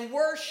and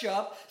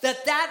worship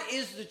that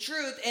is the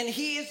truth. And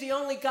he is the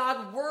only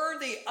God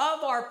worthy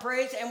of our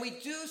praise. And we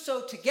do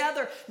so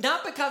together,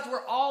 not because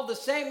we're all the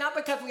same, not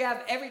because we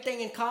have everything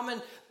in common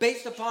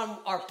based upon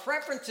our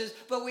preferences,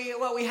 but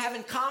what we have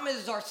in common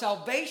is our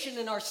salvation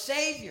and our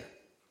Savior.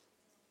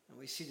 And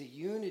we see the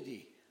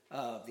unity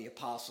of the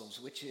apostles,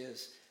 which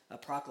is a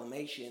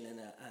proclamation and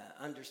an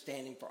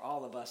understanding for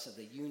all of us of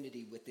the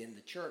unity within the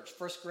church.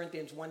 1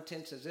 Corinthians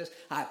 1:10 says this: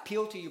 I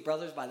appeal to you,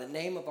 brothers, by the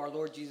name of our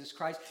Lord Jesus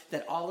Christ,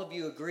 that all of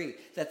you agree,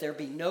 that there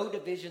be no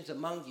divisions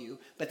among you,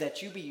 but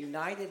that you be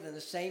united in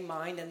the same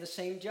mind and the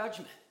same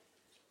judgment.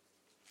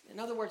 In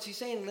other words, he's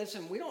saying,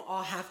 listen, we don't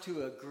all have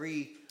to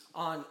agree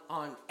on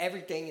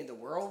everything in the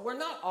world. We're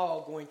not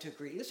all going to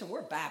agree. Listen,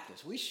 we're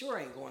Baptists. We sure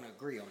ain't going to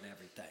agree on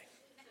everything.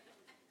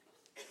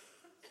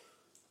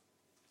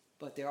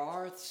 But there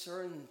are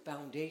certain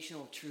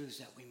foundational truths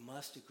that we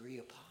must agree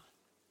upon.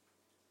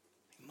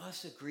 We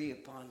must agree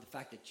upon the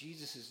fact that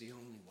Jesus is the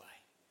only way,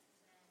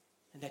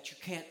 and that you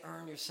can't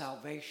earn your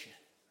salvation.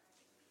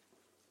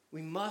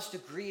 We must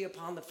agree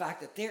upon the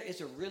fact that there is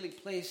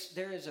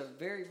a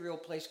very real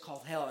place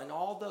called hell, and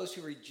all those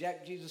who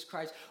reject Jesus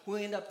Christ will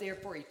end up there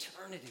for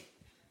eternity.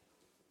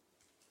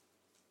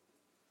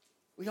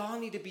 We all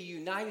need to be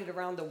united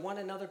around the one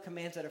another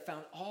commands that are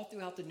found all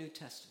throughout the New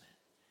Testament.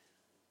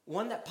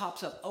 One that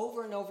pops up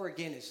over and over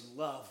again is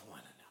love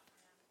one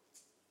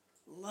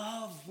another.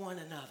 Love one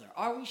another.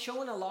 Are we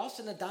showing a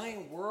lost and a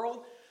dying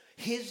world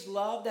his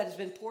love that has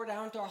been poured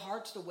out into our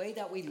hearts the way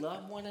that we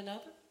love one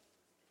another?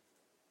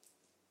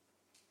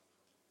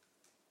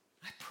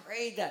 I pray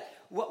pray that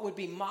what would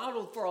be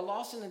modeled for a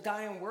lost and a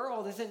dying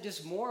world isn't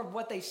just more of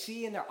what they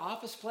see in their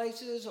office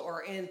places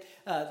or in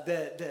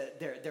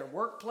their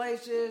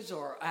workplaces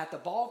or at the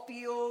ball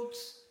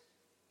fields,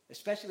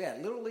 especially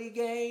at Little League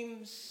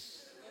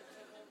games.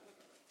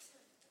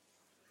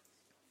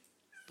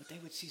 But they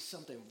would see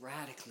something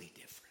radically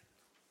different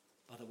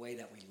by the way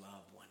that we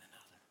love one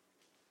another,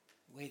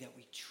 the way that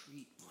we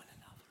treat one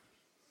another.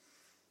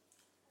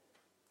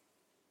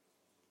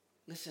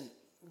 Listen,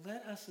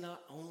 let us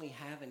not only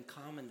have in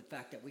common the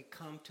fact that we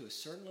come to a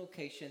certain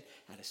location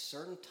at a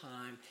certain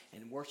time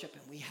and worship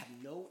and we have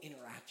no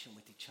interaction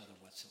with each other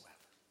whatsoever.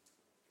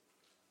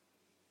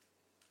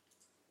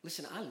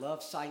 Listen, I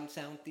love Sight and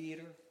Sound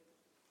Theater.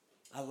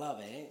 I love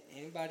it.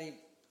 Anybody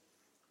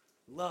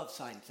love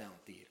Sight and Sound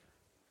Theater?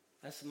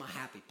 That's my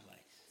happy place.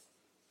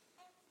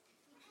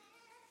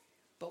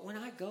 But when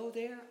I go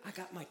there, I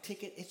got my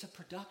ticket. It's a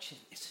production.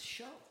 It's a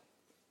show.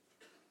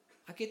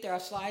 I get there, I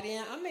slide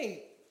in. I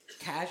may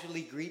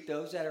casually greet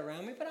those that are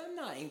around me, but I'm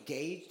not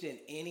engaged in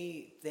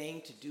anything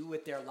to do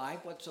with their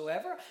life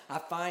whatsoever. I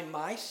find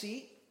my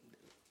seat.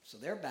 So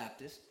they're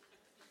Baptist.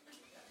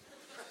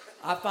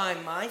 I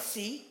find my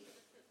seat.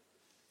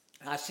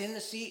 I sit in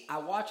the seat, I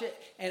watch it,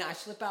 and I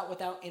slip out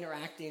without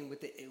interacting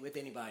with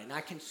anybody. And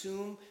I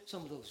consume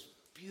some of those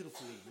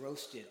beautifully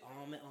roasted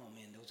almond. Oh,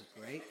 man, those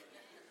are great.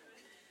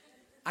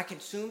 I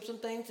consume some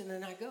things, and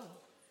then I go.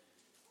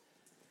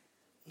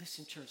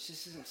 Listen, church,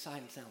 this isn't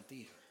Sight and Sound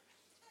Theater.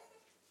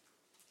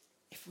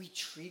 If we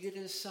treat it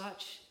as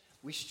such,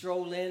 we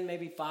stroll in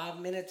maybe 5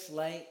 minutes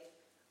late.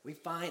 We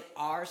find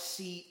our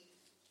seat.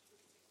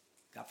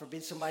 God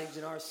forbid somebody's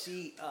in our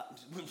seat.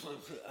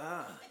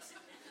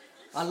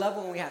 I love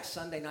when we have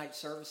Sunday night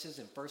services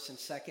and first and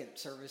second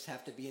service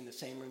have to be in the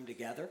same room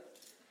together.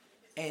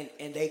 And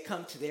they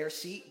come to their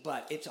seat,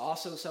 but it's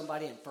also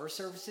somebody in first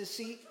service's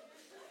seat.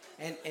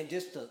 And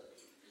just the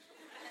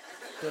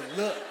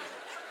look.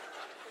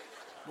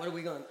 What are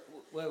we gonna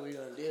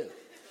do?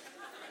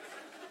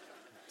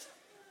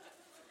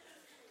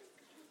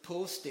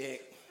 Pull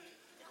stick.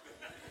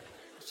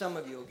 Some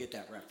of you will get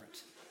that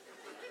reference.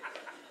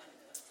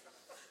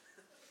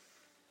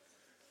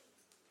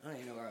 I don't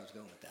even know where I was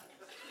going with that.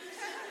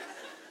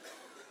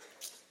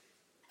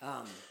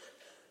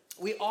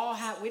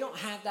 We don't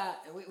have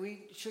that.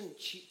 We shouldn't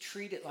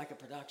treat it like a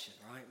production,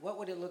 right? What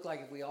would it look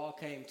like if we all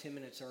came 10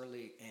 minutes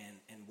early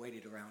and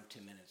waited around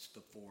 10 minutes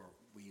before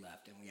we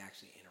left and we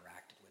actually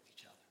interacted with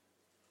each other?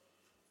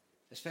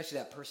 Especially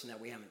that person that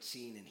we haven't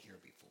seen in here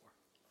before.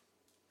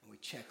 And we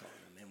check on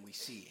them and we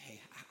see, hey,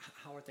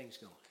 how are things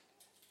going?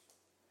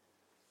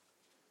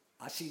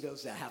 I see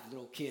those that have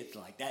little kids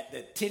like that.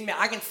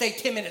 I can stay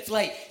 10 minutes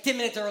late. 10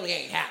 minutes early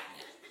ain't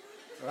happening,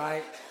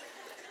 right?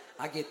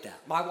 I get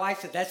that. My wife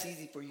said, that's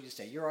easy for you to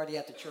say. You're already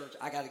at the church.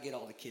 I got to get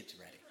all the kids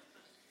ready.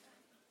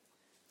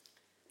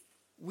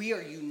 We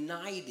are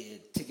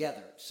united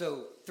together.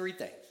 So 3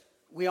 things.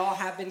 We all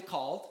have been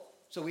called.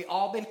 So we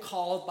all been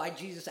called by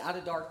Jesus out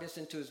of darkness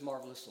into his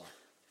marvelous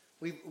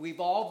light. We've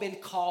all been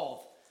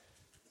called.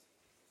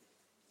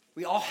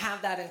 We all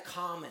have that in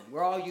common.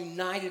 We're all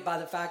united by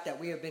the fact that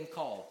we have been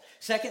called.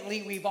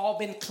 Secondly, we've all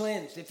been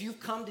cleansed. If you've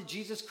come to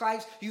Jesus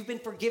Christ, you've been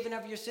forgiven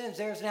of your sins.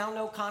 There is now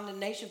no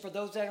condemnation for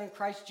those that are in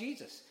Christ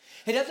Jesus.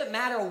 It doesn't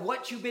matter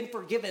what you've been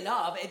forgiven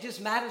of. It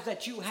just matters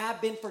that you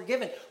have been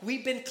forgiven.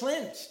 We've been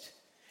cleansed.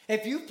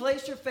 If you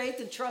place your faith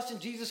and trust in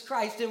Jesus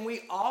Christ, then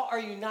we all are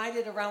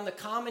united around the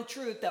common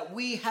truth that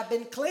we have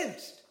been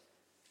cleansed.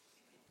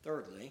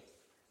 Thirdly,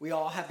 we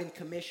all have been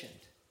commissioned.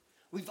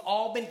 We've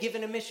all been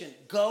given a mission.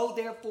 Go,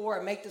 therefore,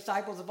 and make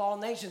disciples of all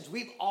nations.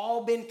 We've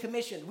all been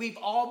commissioned. We've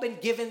all been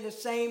given the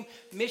same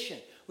mission.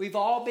 We've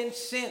all been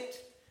sent.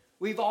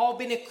 We've all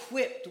been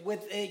equipped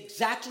with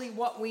exactly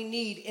what we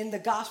need in the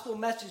gospel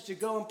message to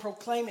go and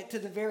proclaim it to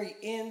the very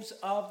ends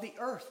of the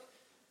earth.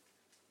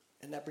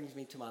 And that brings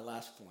me to my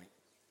last point.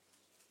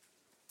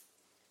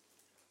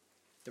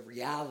 The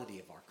reality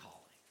of our calling.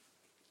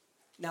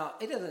 Now,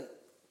 it doesn't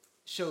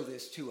show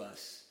this to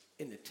us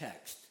in the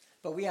text.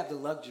 But we have the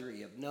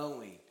luxury of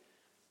knowing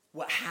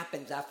what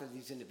happens after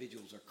these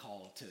individuals are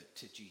called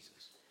to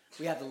Jesus.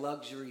 We have the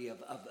luxury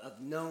of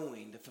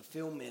knowing the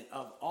fulfillment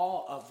of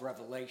all of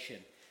Revelation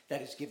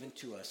that is given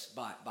to us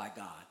by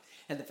God.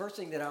 And the first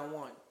thing that I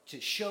want to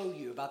show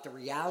you about the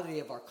reality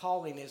of our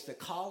calling is the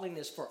calling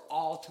is for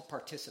all to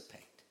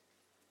participate.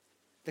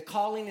 The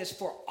calling is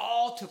for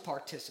all to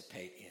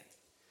participate in.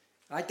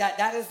 Right?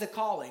 That is the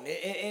calling.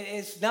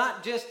 It's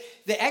not just,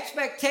 the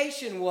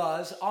expectation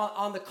was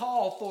on the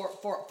call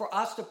for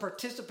us to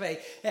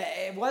participate.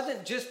 It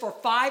wasn't just for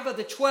 5 of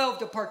the 12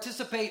 to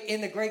participate in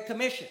the Great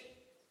Commission.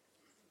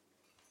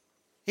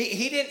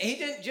 He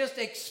didn't just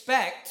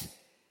expect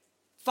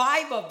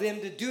 5 of them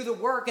to do the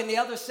work and the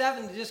other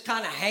 7 to just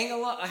kind of hang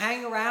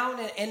around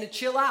and to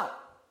chill out.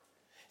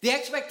 The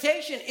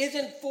expectation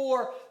isn't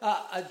for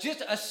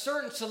just a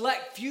certain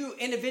select few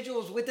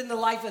individuals within the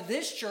life of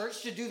this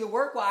church to do the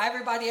work while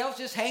everybody else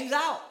just hangs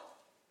out.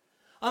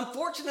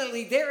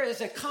 Unfortunately, there is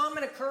a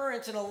common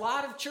occurrence in a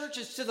lot of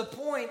churches to the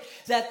point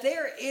that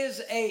there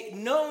is a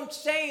known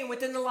saying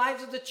within the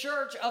lives of the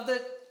church of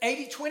the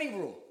 80-20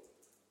 rule.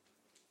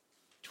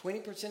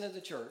 20% of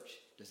the church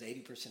does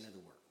 80% of the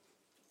work.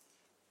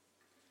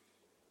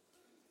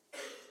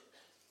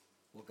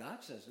 Well,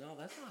 God says, no,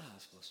 that's not how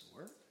it's supposed to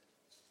work.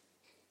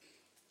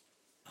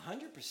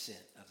 100%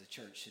 of the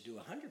church should do 100%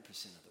 of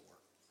the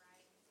work.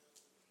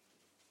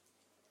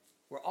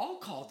 We're all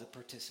called to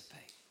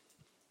participate.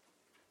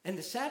 And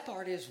the sad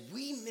part is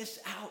we miss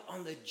out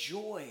on the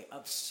joy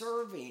of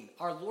serving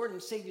our Lord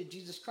and Savior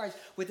Jesus Christ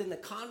within the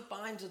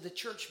confines of the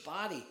church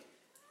body.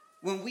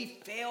 When we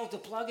fail to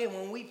plug in,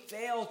 when we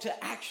fail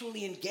to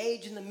actually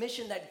engage in the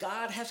mission that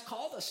God has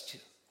called us to.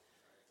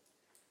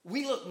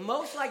 We look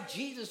most like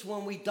Jesus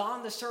when we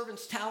don the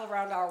servant's towel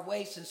around our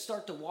waist and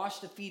start to wash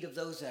the feet of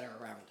those that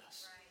are around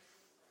us.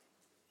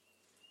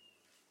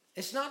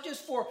 It's not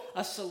just for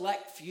a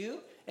select few.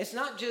 It's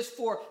not just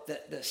for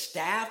the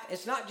staff.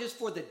 It's not just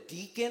for the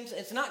deacons.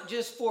 It's not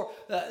just for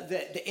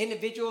the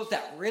individuals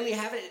that really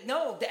have it.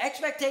 No, the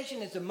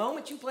expectation is the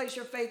moment you place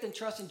your faith and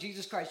trust in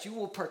Jesus Christ, you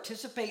will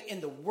participate in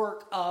the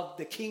work of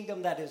the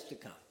kingdom that is to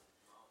come.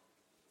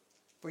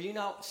 For you're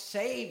not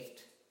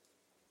saved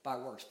by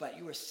works, but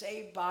you were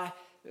saved by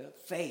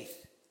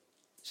faith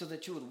so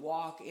that you would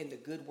walk in the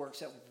good works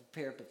that were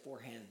prepared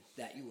beforehand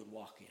that you would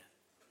walk in.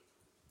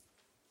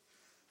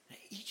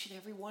 Each and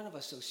every one of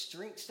us, those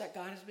strengths that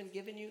God has been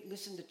giving you,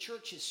 listen, the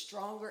church is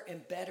stronger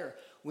and better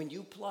when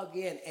you plug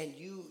in and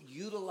you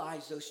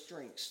utilize those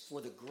strengths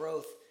for the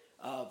growth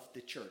of the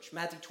church.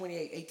 Matthew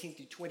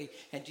 28:18-20,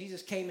 and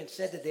Jesus came and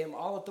said to them,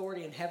 all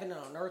authority in heaven and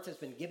on earth has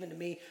been given to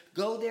me.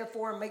 Go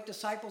therefore and make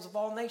disciples of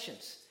all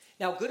nations.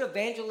 Now, good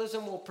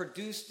evangelism will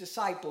produce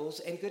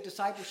disciples, and good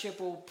discipleship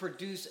will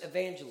produce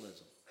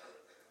evangelism.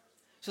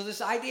 So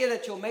this idea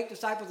that you'll make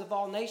disciples of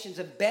all nations,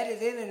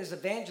 embedded in it is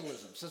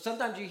evangelism. So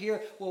sometimes you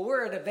hear, well,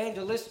 we're an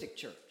evangelistic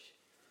church.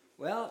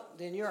 Well,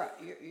 then you're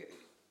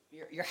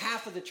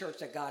half of the church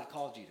that God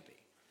called you to be.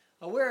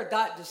 Well, we're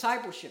a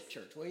discipleship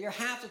church. Well, you're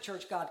half the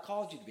church God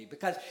called you to be.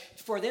 Because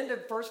for them to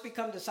first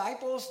become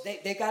disciples,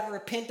 they got to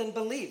repent and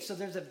believe. So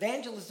there's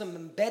evangelism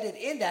embedded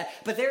in that.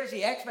 But there's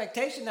the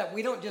expectation that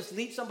we don't just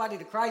lead somebody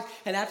to Christ,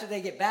 and after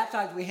they get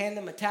baptized, we hand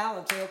them a towel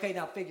and say, okay,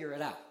 now figure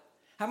it out.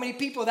 How many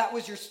people, that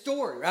was your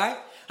story, right?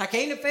 I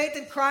came to faith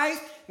in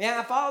Christ, man,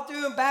 I followed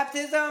through in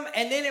baptism,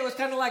 and then it was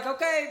kind of like,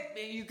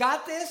 okay, you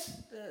got this?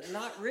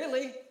 Not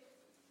really.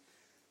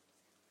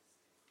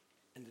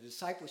 And the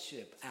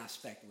discipleship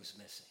aspect was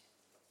missing.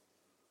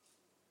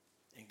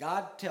 And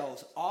God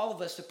tells all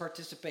of us to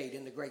participate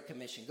in the Great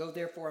Commission. Go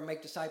therefore and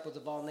make disciples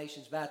of all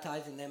nations,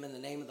 baptizing them in the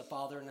name of the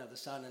Father and of the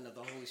Son and of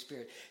the Holy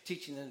Spirit,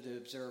 teaching them to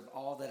observe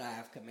all that I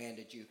have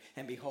commanded you.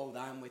 And behold,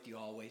 I am with you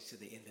always to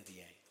the end of the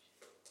age.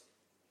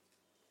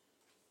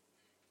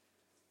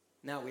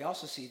 Now, we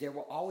also see there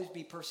will always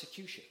be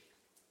persecution.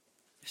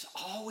 There's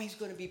always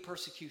going to be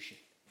persecution.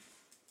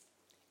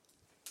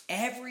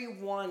 Every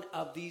one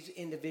of these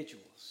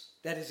individuals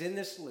that is in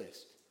this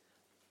list,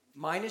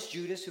 minus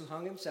Judas, who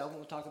hung himself, and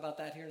we'll talk about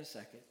that here in a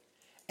second,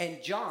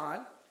 and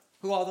John,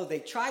 who, although they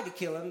tried to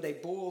kill him, they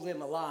boiled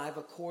him alive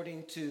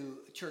according to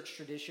church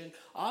tradition.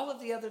 All of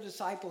the other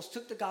disciples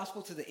took the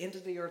gospel to the ends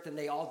of the earth, and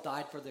they all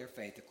died for their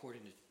faith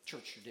according to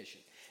church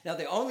tradition. Now,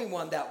 the only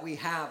one that we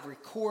have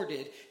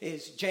recorded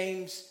is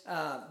James,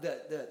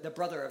 the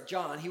brother of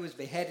John. He was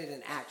beheaded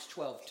in Acts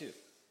 12:2.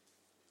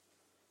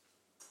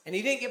 And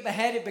he didn't get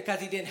beheaded because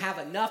he didn't have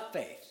enough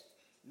faith.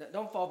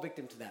 Don't fall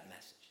victim to that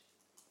message.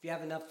 If you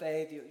have enough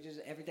faith,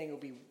 everything will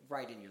be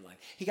right in your life.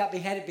 He got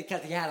beheaded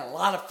because he had a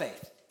lot of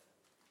faith.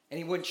 And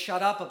he wouldn't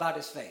shut up about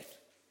his faith.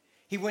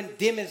 He wouldn't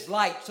dim his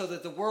light so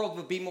that the world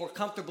would be more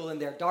comfortable in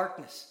their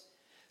darkness.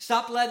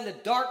 Stop letting the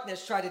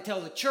darkness try to tell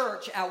the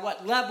church at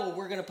what level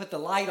we're going to put the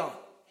light on. Amen.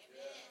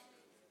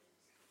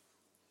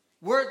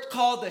 We're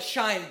called to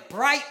shine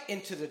bright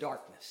into the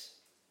darkness.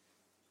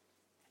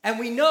 And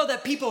we know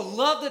that people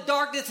love the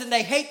darkness and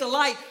they hate the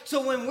light.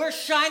 So when we're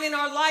shining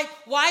our light,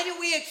 why do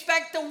we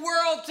expect the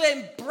world to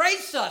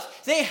embrace us?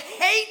 They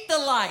hate the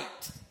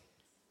light.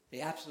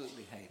 They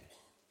absolutely hate it.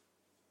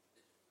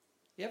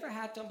 You ever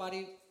had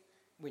somebody,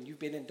 when you've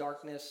been in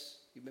darkness,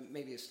 you've been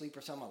maybe asleep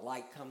or something, a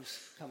light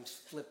comes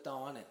flipped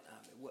on, and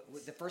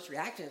the first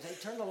reaction is, hey,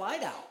 turn the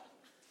light out.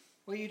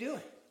 What are you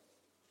doing?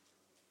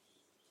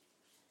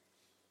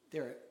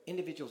 There are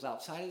individuals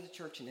outside of the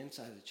church and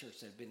inside of the church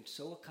that have been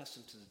so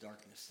accustomed to the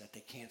darkness that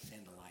they can't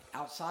stand the light.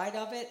 Outside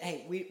of it,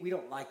 hey, we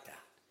don't like that.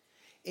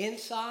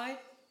 Inside,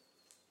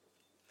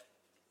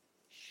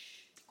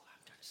 be quiet,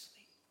 I'm trying to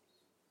sleep.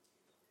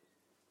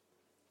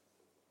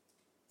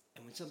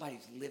 And when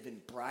somebody's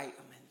living bright,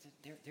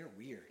 they're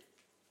weird.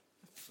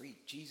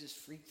 Jesus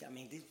freaked. I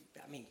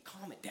mean,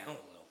 calm it down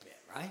a little bit,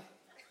 right?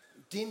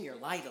 Dim your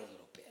light a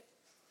little bit.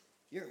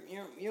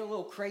 You're a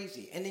little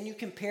crazy. And then you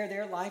compare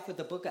their life with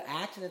the book of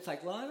Acts, and it's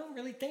like, well, I don't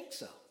really think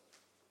so.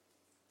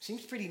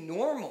 Seems pretty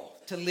normal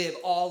to live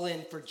all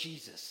in for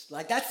Jesus.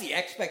 Like, that's the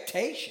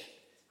expectation.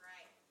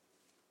 Right.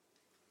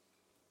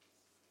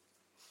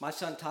 My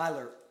son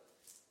Tyler,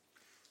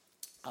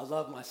 I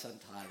love my son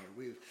Tyler.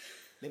 We've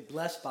been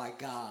blessed by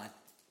God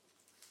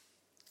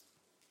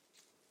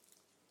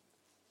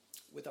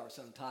with our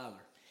son Tyler.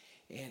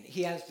 And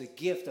he has the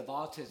gift of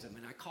autism.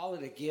 And I call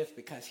it a gift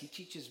because he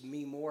teaches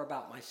me more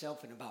about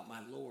myself and about my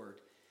Lord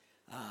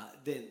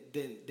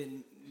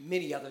than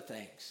many other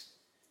things.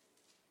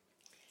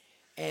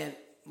 And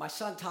my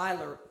son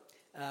Tyler,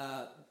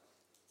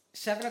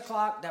 7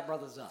 o'clock, that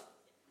brother's up.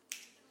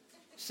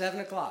 7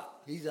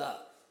 o'clock, he's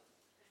up.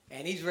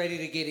 And he's ready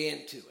to get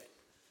into it.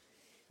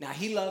 Now,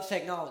 he loves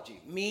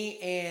technology. Me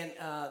and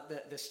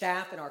the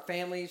staff and our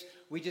families,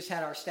 we just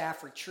had our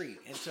staff retreat.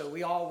 And so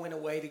we all went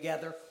away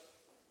together.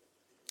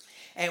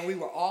 And we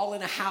were all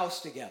in a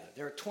house together.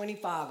 There are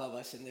 25 of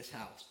us in this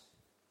house.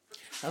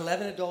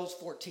 11 adults,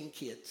 14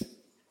 kids.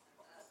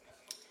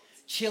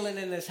 Chilling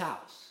in this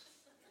house.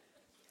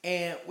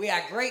 And we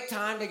had a great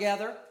time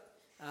together.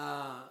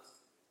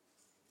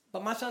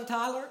 But my son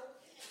Tyler,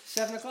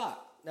 7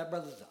 o'clock, that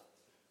brother's up.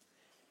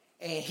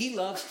 And he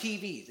loves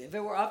TVs. If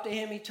it were up to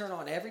him, he'd turn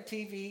on every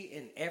TV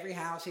in every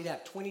house. He'd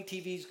have 20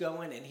 TVs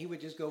going, and he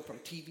would just go from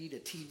TV to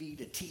TV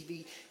to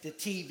TV to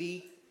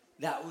TV.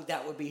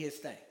 That would be his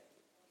thing.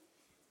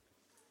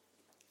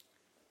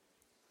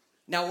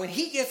 Now, when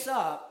he gets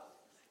up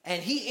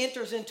and he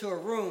enters into a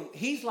room,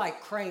 he's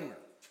like Kramer.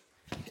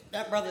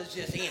 That brother's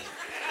just in.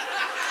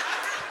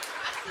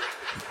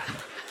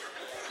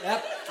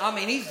 Yep. I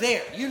mean, he's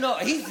there. You know,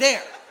 he's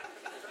there.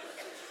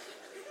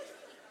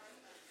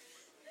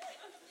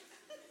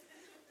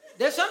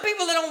 There's some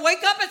people that don't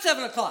wake up at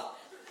 7 o'clock.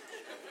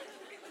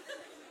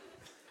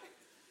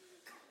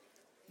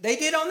 They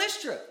did on this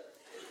trip.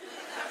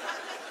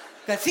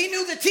 Because he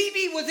knew the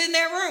TV was in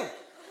their room.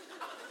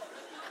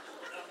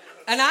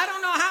 And I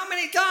don't know how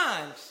many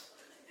times,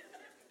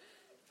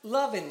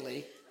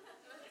 lovingly,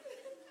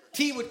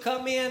 T would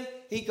come in,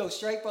 he'd go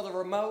straight for the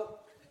remote,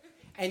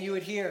 and you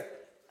would hear,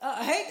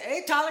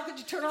 hey, Tyler, could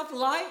you turn off the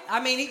light?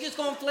 I mean, he's just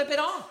going to flip it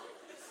on.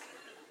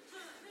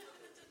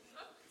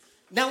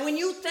 Now, when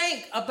you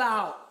think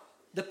about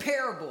the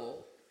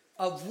parable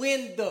of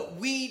when the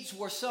weeds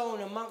were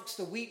sown amongst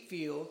the wheat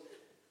field,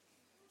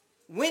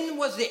 when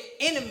was the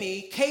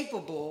enemy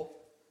capable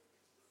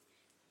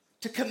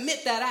to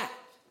commit that act?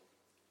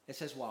 It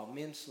says, while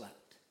men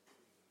slept.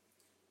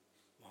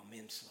 While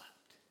men slept.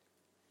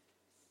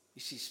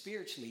 You see,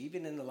 spiritually,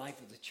 even in the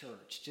life of the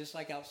church, just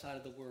like outside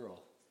of the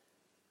world,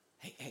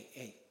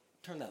 hey,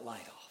 turn that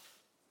light off.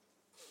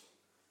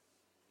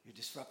 You're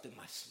disrupting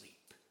my sleep.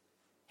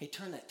 Hey,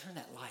 turn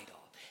that light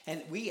off.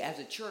 And we, as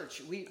a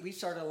church, we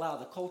started to allow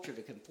the culture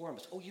to conform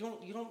us. Oh, you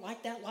don't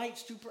like that light?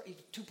 It's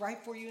too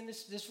bright for you in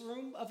this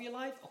room of your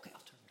life? Okay,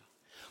 I'll turn it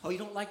off. Oh, you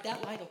don't like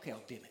that light? Okay,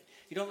 I'll dim it.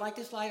 You don't like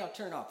this light? I'll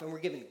turn it off. And we're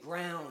giving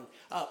ground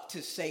up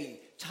to Satan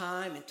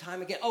time and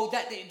time again. Oh,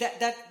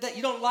 that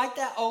you don't like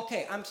that?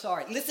 Okay, I'm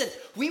sorry. Listen,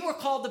 we were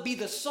called to be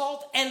the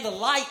salt and the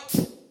light.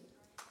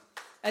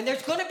 And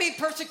there's going to be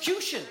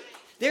persecution.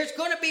 There's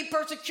going to be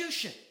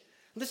persecution.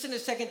 Listen to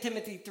 2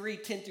 Timothy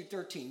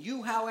 3:10-13.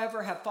 You,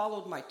 however, have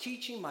followed my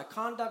teaching, my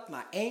conduct,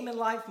 my aim in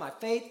life, my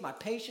faith, my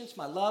patience,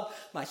 my love,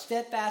 my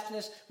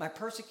steadfastness, my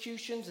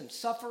persecutions and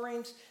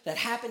sufferings that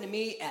happened to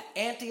me at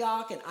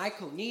Antioch and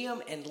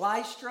Iconium and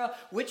Lystra,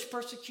 which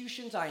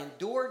persecutions I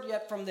endured,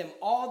 yet from them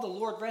all the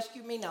Lord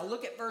rescued me. Now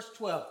look at verse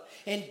 12.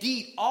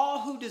 Indeed,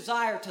 all who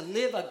desire to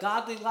live a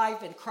godly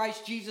life in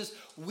Christ Jesus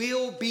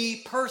will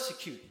be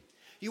persecuted.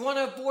 You want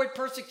to avoid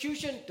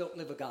persecution? Don't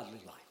live a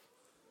godly life.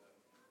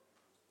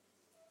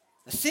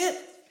 That's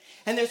it.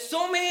 And there's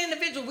so many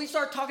individuals, we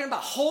start talking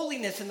about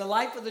holiness in the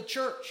life of the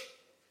church.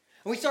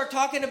 And we start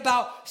talking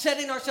about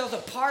setting ourselves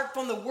apart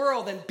from the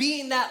world and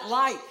being that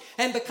light.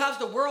 And because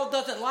the world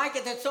doesn't like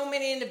it, there's so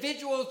many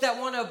individuals that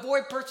want to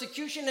avoid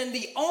persecution, and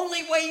the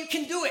only way you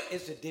can do it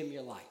is to dim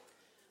your light.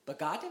 But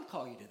God didn't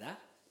call you to that.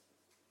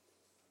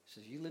 He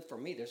says, you live for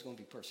me, there's going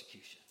to be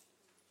persecution.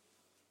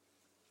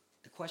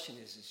 The question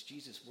is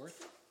Jesus worth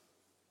it?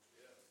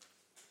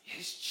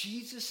 Is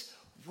Jesus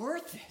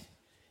worth it?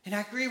 And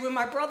I agree with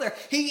my brother.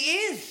 He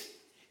is.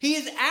 He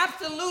is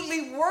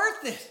absolutely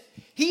worth it.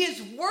 He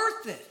is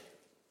worth it.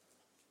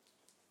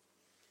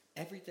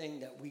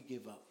 Everything that we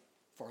give up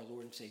for our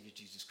Lord and Savior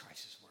Jesus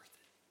Christ is worth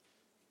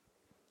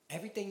it.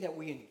 Everything that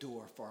we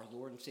endure for our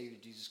Lord and Savior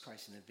Jesus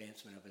Christ in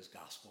advancement of his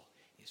gospel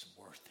is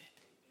worth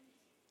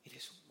it. It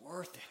is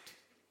worth it.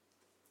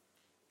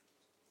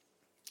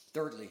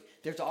 Thirdly,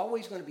 there's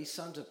always going to be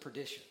sons of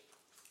perdition.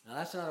 Now,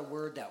 that's not a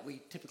word that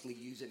we typically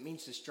use. It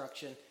means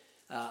destruction.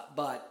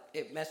 But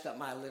it messed up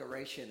my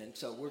alliteration, and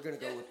so we're going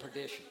to go with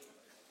perdition.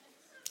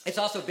 It's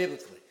also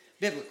biblical.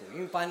 You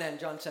can find that in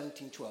John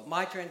 17:12.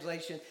 My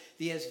translation,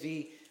 the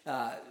ESV,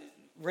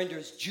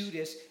 renders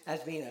Judas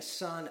as being a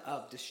son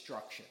of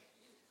destruction.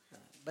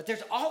 But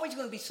there's always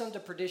going to be sons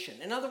of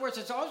perdition. In other words,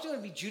 there's always going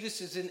to be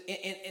Judases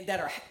that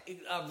are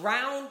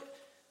around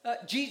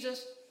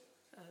Jesus,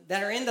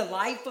 that are in the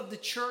life of the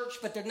church,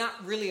 but they're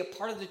not really a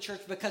part of the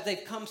church because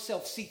they've come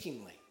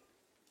self-seekingly.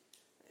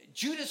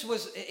 Judas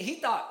he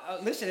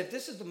thought, listen, if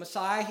this is the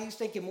Messiah, he's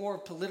thinking more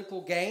of political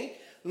gain.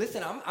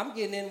 Listen, I'm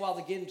getting in while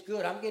the getting's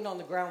good. I'm getting on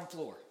the ground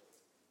floor.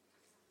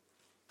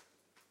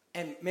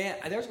 And man,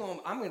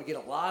 I'm going to get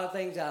a lot of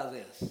things out of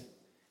this.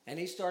 And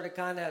he started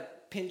kind of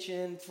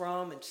pinching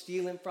from and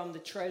stealing from the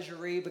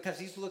treasury because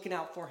he's looking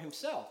out for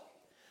himself.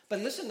 But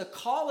listen, the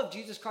call of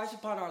Jesus Christ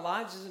upon our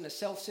lives isn't a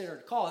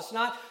self-centered call. It's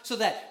not so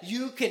that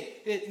you can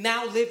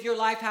now live your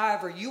life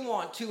however you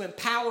want to,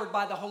 empowered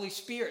by the Holy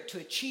Spirit to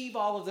achieve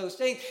all of those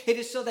things. It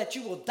is so that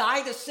you will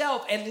die to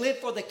self and live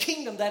for the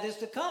kingdom that is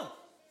to come.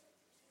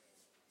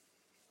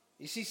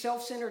 You see,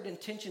 self-centered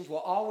intentions will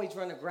always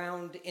run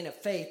aground in a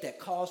faith that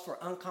calls for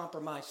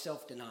uncompromised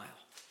self-denial.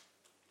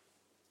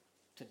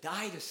 To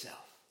die to self.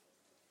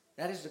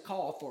 That is the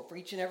call for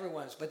each and every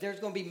one of us. But there's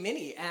going to be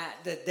many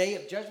at the day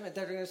of judgment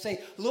that are going to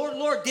say, Lord,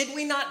 Lord, did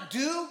we not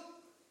do?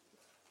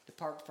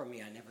 Depart from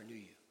me, I never knew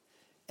you.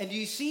 And do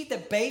you see the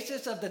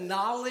basis of the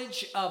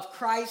knowledge of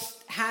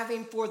Christ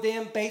having for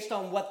them based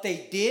on what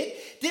they did?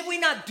 Did we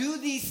not do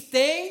these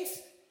things?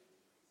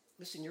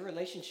 Listen, your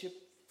relationship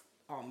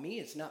on me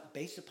is not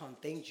based upon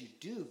things you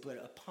do, but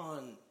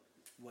upon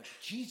what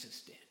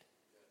Jesus did.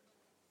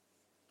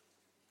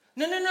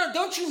 No,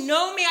 don't you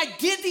know me? I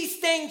did these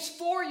things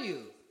for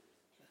you.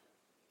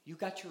 You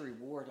got your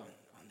reward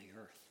on the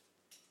earth.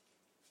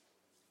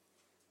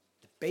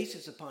 The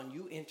basis upon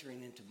you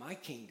entering into my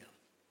kingdom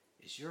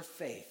is your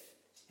faith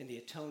in the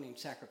atoning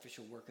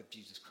sacrificial work of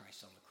Jesus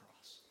Christ on the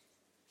cross.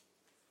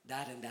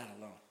 That and that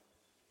alone.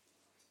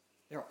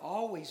 There will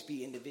always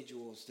be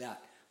individuals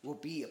that will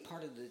be a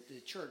part of the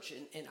church.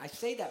 And I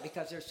say that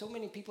because there's so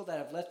many people that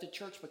have left the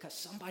church because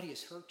somebody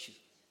has hurt you.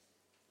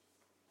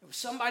 There was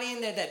somebody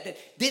in there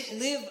that didn't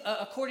live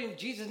according to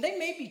Jesus. And they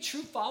may be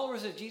true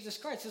followers of Jesus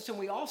Christ. Listen,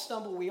 we all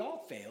stumble, we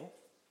all fail.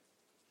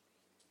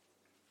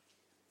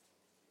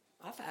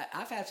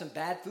 I've had some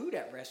bad food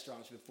at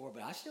restaurants before,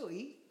 but I still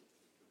eat.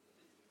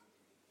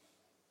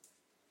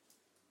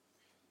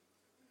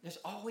 There's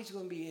always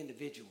going to be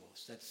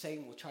individuals that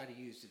Satan will try to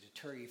use to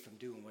deter you from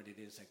doing what it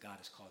is that God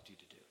has called you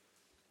to do.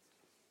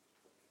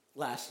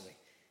 Lastly,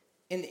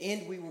 in the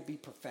end, we will be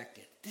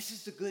perfected. This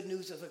is the good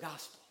news of the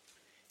gospel.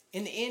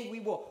 In the end,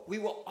 we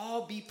will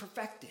all be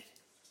perfected.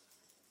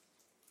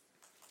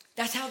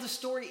 That's how the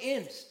story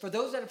ends. For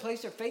those that have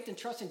placed their faith and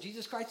trust in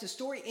Jesus Christ, the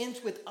story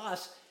ends with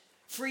us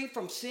free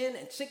from sin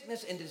and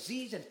sickness and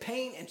disease and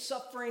pain and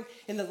suffering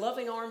in the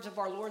loving arms of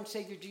our Lord and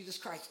Savior Jesus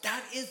Christ.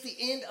 That is the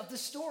end of the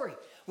story.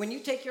 When you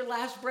take your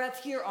last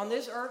breath here on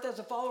this earth as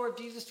a follower of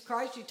Jesus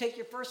Christ, you take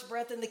your first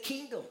breath in the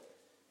kingdom.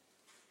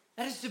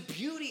 That is the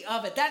beauty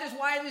of it. That is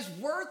why it is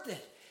worth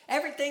it.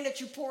 Everything that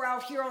you pour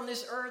out here on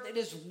this earth, it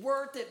is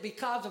worth it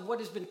because of what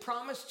has been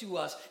promised to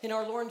us in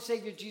our Lord and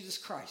Savior Jesus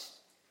Christ.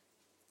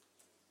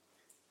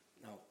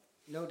 Now,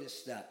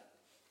 notice that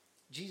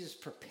Jesus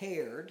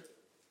prepared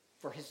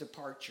for his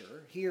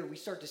departure. Here we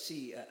start to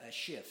see a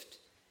shift.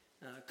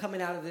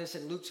 Coming out of this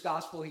in Luke's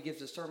gospel, he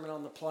gives a Sermon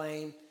on the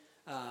Plain.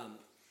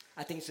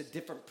 I think it's a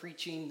different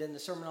preaching than the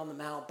Sermon on the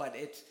Mount, but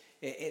it's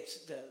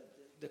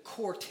the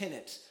core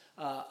tenets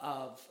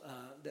of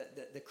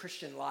the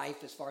Christian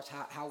life as far as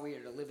how we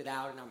are to live it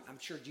out. And I'm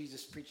sure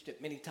Jesus preached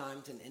it many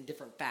times in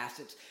different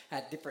facets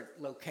at different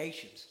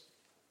locations.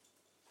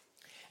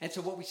 And so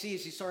what we see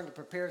is he's starting to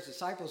prepare his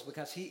disciples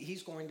because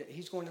he's going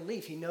to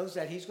leave. He knows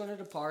that he's going to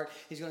depart.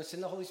 He's going to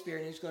send the Holy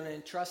Spirit, and he's going to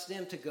entrust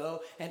them to go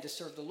and to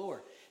serve the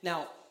Lord.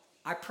 Now,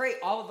 I pray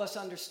all of us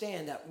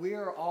understand that we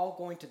are all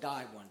going to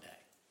die one day.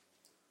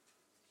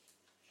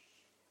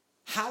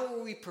 How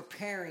are we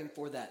preparing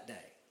for that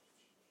day?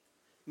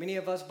 Many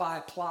of us buy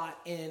a plot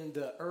in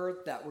the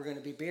earth that we're going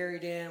to be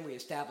buried in. We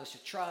establish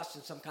a trust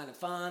and some kind of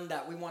fund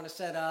that we want to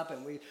set up,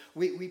 and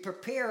we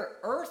prepare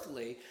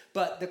earthly.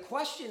 But the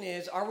question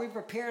is, are we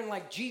preparing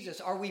like Jesus?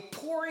 Are we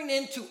pouring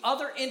into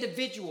other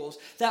individuals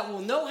that will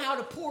know how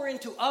to pour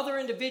into other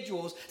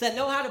individuals that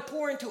know how to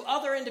pour into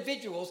other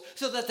individuals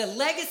so that the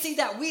legacy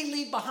that we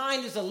leave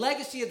behind is a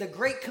legacy of the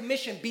Great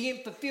Commission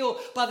being fulfilled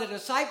by the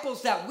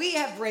disciples that we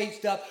have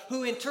raised up,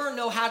 who in turn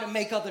know how to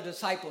make other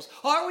disciples?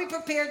 Are we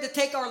prepared to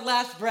take our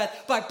last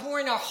breath by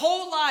pouring our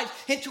whole lives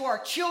into our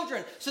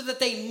children so that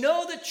they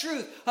know the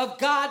truth of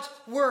God's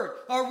word?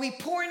 Are we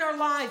pouring our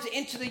lives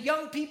into the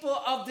young people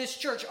of this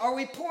church? Are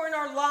we pouring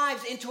our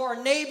lives into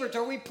our neighbors?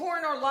 Are we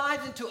pouring our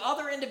lives into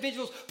other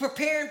individuals,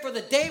 preparing for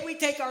the day we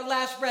take our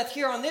last breath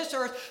here on this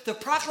earth, the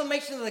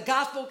proclamation of the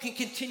gospel can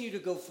continue to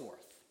go forth?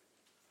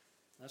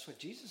 That's what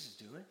Jesus is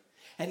doing.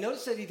 And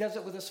notice that he does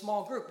it with a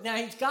small group. Now,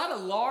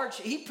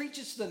 he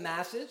preaches to the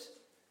masses,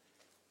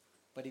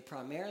 but he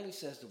primarily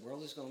says the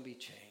world is going to be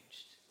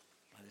changed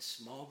by this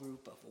small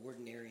group of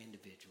ordinary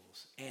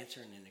individuals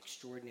answering an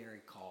extraordinary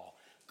call,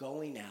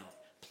 going out,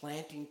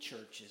 planting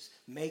churches,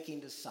 making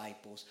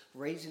disciples,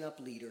 raising up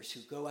leaders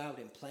who go out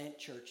and plant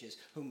churches,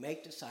 who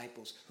make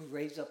disciples, who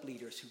raise up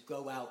leaders, who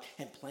go out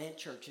and plant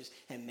churches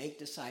and make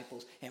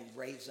disciples and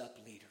raise up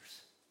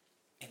leaders.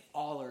 And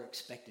all are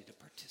expected to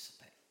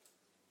participate.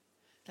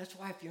 That's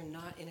why if you're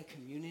not in a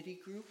community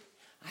group,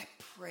 I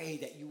pray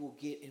that you will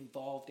get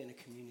involved in a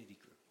community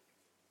group.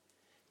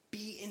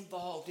 Be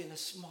involved in a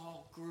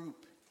small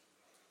group.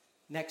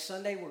 Next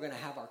Sunday, we're going to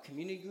have our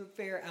community group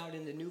fair out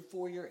in the new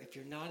foyer. If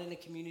you're not in a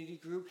community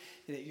group,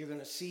 you're going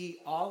to see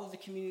all of the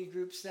community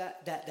groups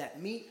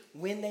that meet,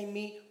 when they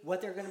meet,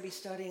 what they're going to be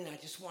studying. I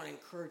just want to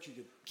encourage you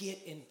to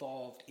get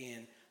involved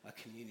in a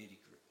community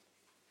group.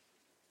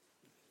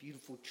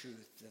 Beautiful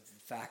truth of the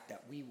fact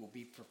that we will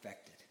be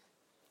perfected.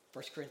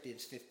 1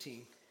 Corinthians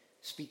 15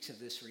 speaks of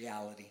this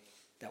reality,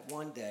 that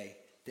one day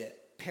the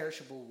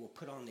perishable will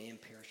put on the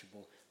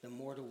imperishable, the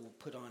mortal will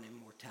put on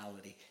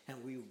immortality,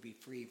 and we will be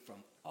free from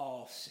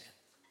all sin.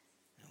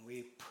 And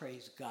we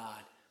praise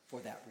God for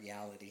that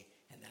reality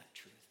and that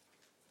truth.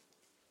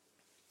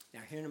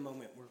 Now, here in a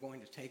moment, we're going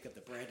to take of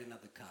the bread and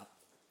of the cup,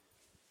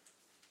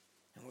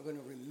 and we're going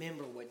to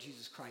remember what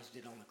Jesus Christ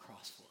did on the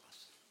cross for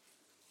us.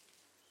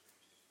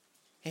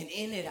 And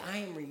in it, I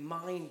am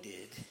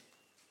reminded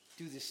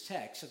through this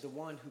text of the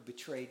one who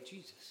betrayed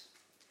Jesus.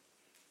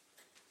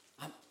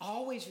 I'm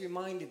always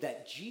reminded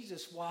that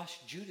Jesus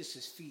washed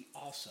Judas's feet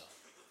also.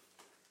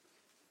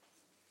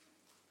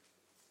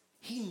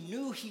 He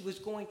knew he was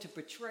going to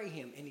betray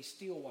him, and he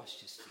still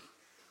washed his feet.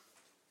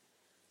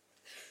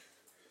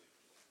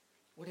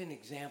 What an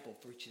example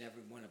for each and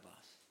every one of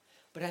us.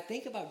 But I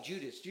think about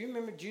Judas. Do you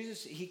remember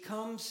Judas? He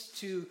comes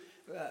to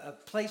a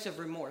place of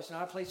remorse,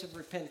 not a place of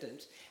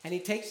repentance, and he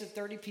takes the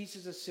 30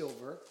 pieces of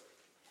silver,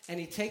 and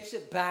he takes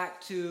it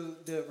back to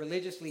the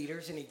religious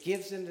leaders, and he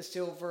gives them the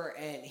silver,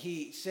 and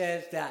he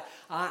says that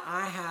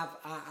I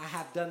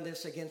have done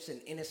this against an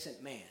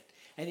innocent man.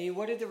 And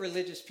what did the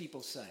religious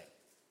people say?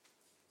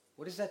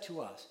 What is that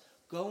to us?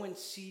 Go and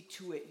see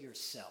to it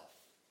yourself.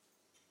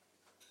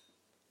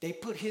 They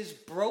put his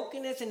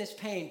brokenness and his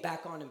pain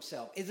back on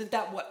himself. Isn't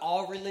that what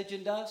all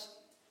religion does?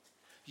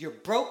 Your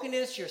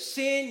brokenness, your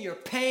sin, your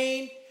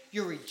pain,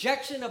 your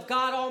rejection of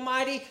God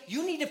Almighty,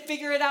 you need to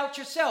figure it out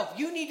yourself.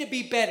 You need to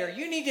be better.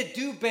 You need to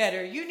do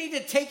better. You need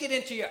to take it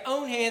into your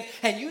own hands,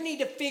 and you need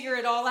to figure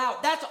it all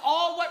out. That's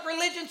all what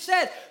religion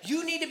says.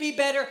 You need to be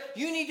better.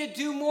 You need to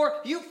do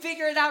more. You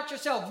figure it out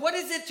yourself. What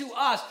is it to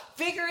us?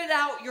 Figure it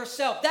out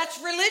yourself. That's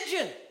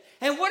religion.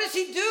 And what does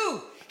he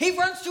do? He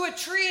runs to a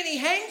tree and he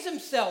hangs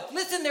himself.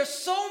 Listen, there's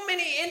so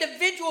many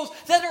individuals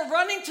that are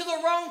running to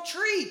the wrong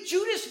tree.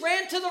 Judas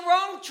ran to the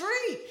wrong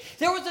tree.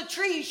 There was a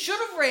tree he should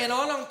have ran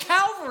on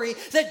Calvary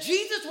that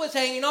Jesus was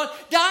hanging on,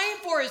 dying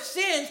for his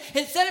sins.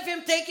 Instead of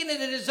him taking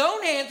it in his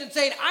own hands and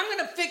saying, I'm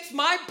going to fix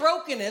my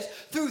brokenness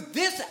through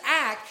this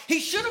act, he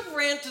should have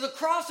ran to the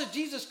cross of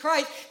Jesus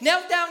Christ,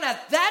 knelt down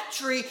at that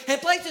tree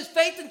and placed his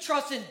faith and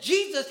trust in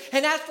Jesus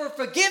and asked for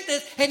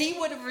forgiveness, and he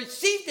would have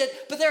received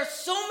it. But there are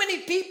so many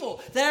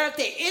people that are at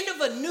the end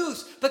of a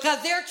noose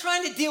because they're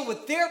trying to deal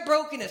with their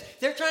brokenness.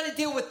 They're trying to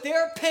deal with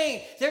their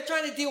pain. They're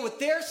trying to deal with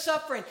their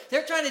suffering.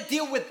 They're trying to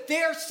deal with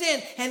their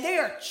sin, and they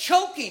are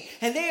choking,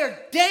 and they are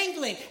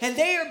dangling, and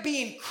they are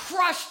being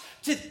crushed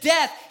to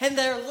death, and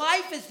their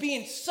life is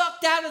being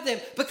sucked out of them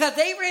because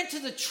they ran to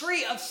the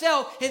tree of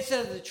self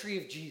instead of the tree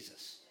of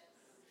Jesus.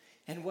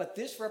 And what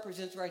this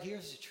represents right here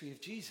is the tree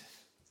of Jesus.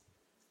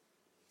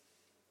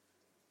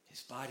 His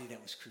body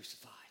that was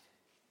crucified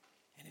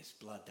and his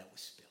blood that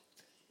was spilled.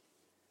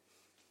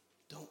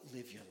 Don't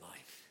live your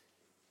life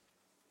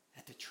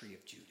at the tree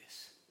of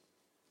Judas.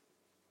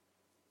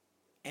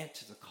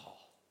 Answer the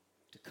call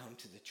to come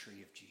to the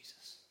tree of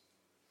Jesus.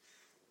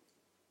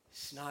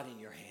 It's not in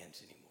your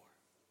hands anymore.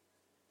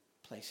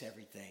 Place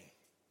everything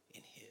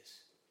in his.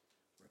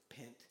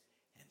 Repent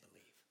and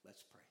believe.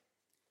 Let's pray.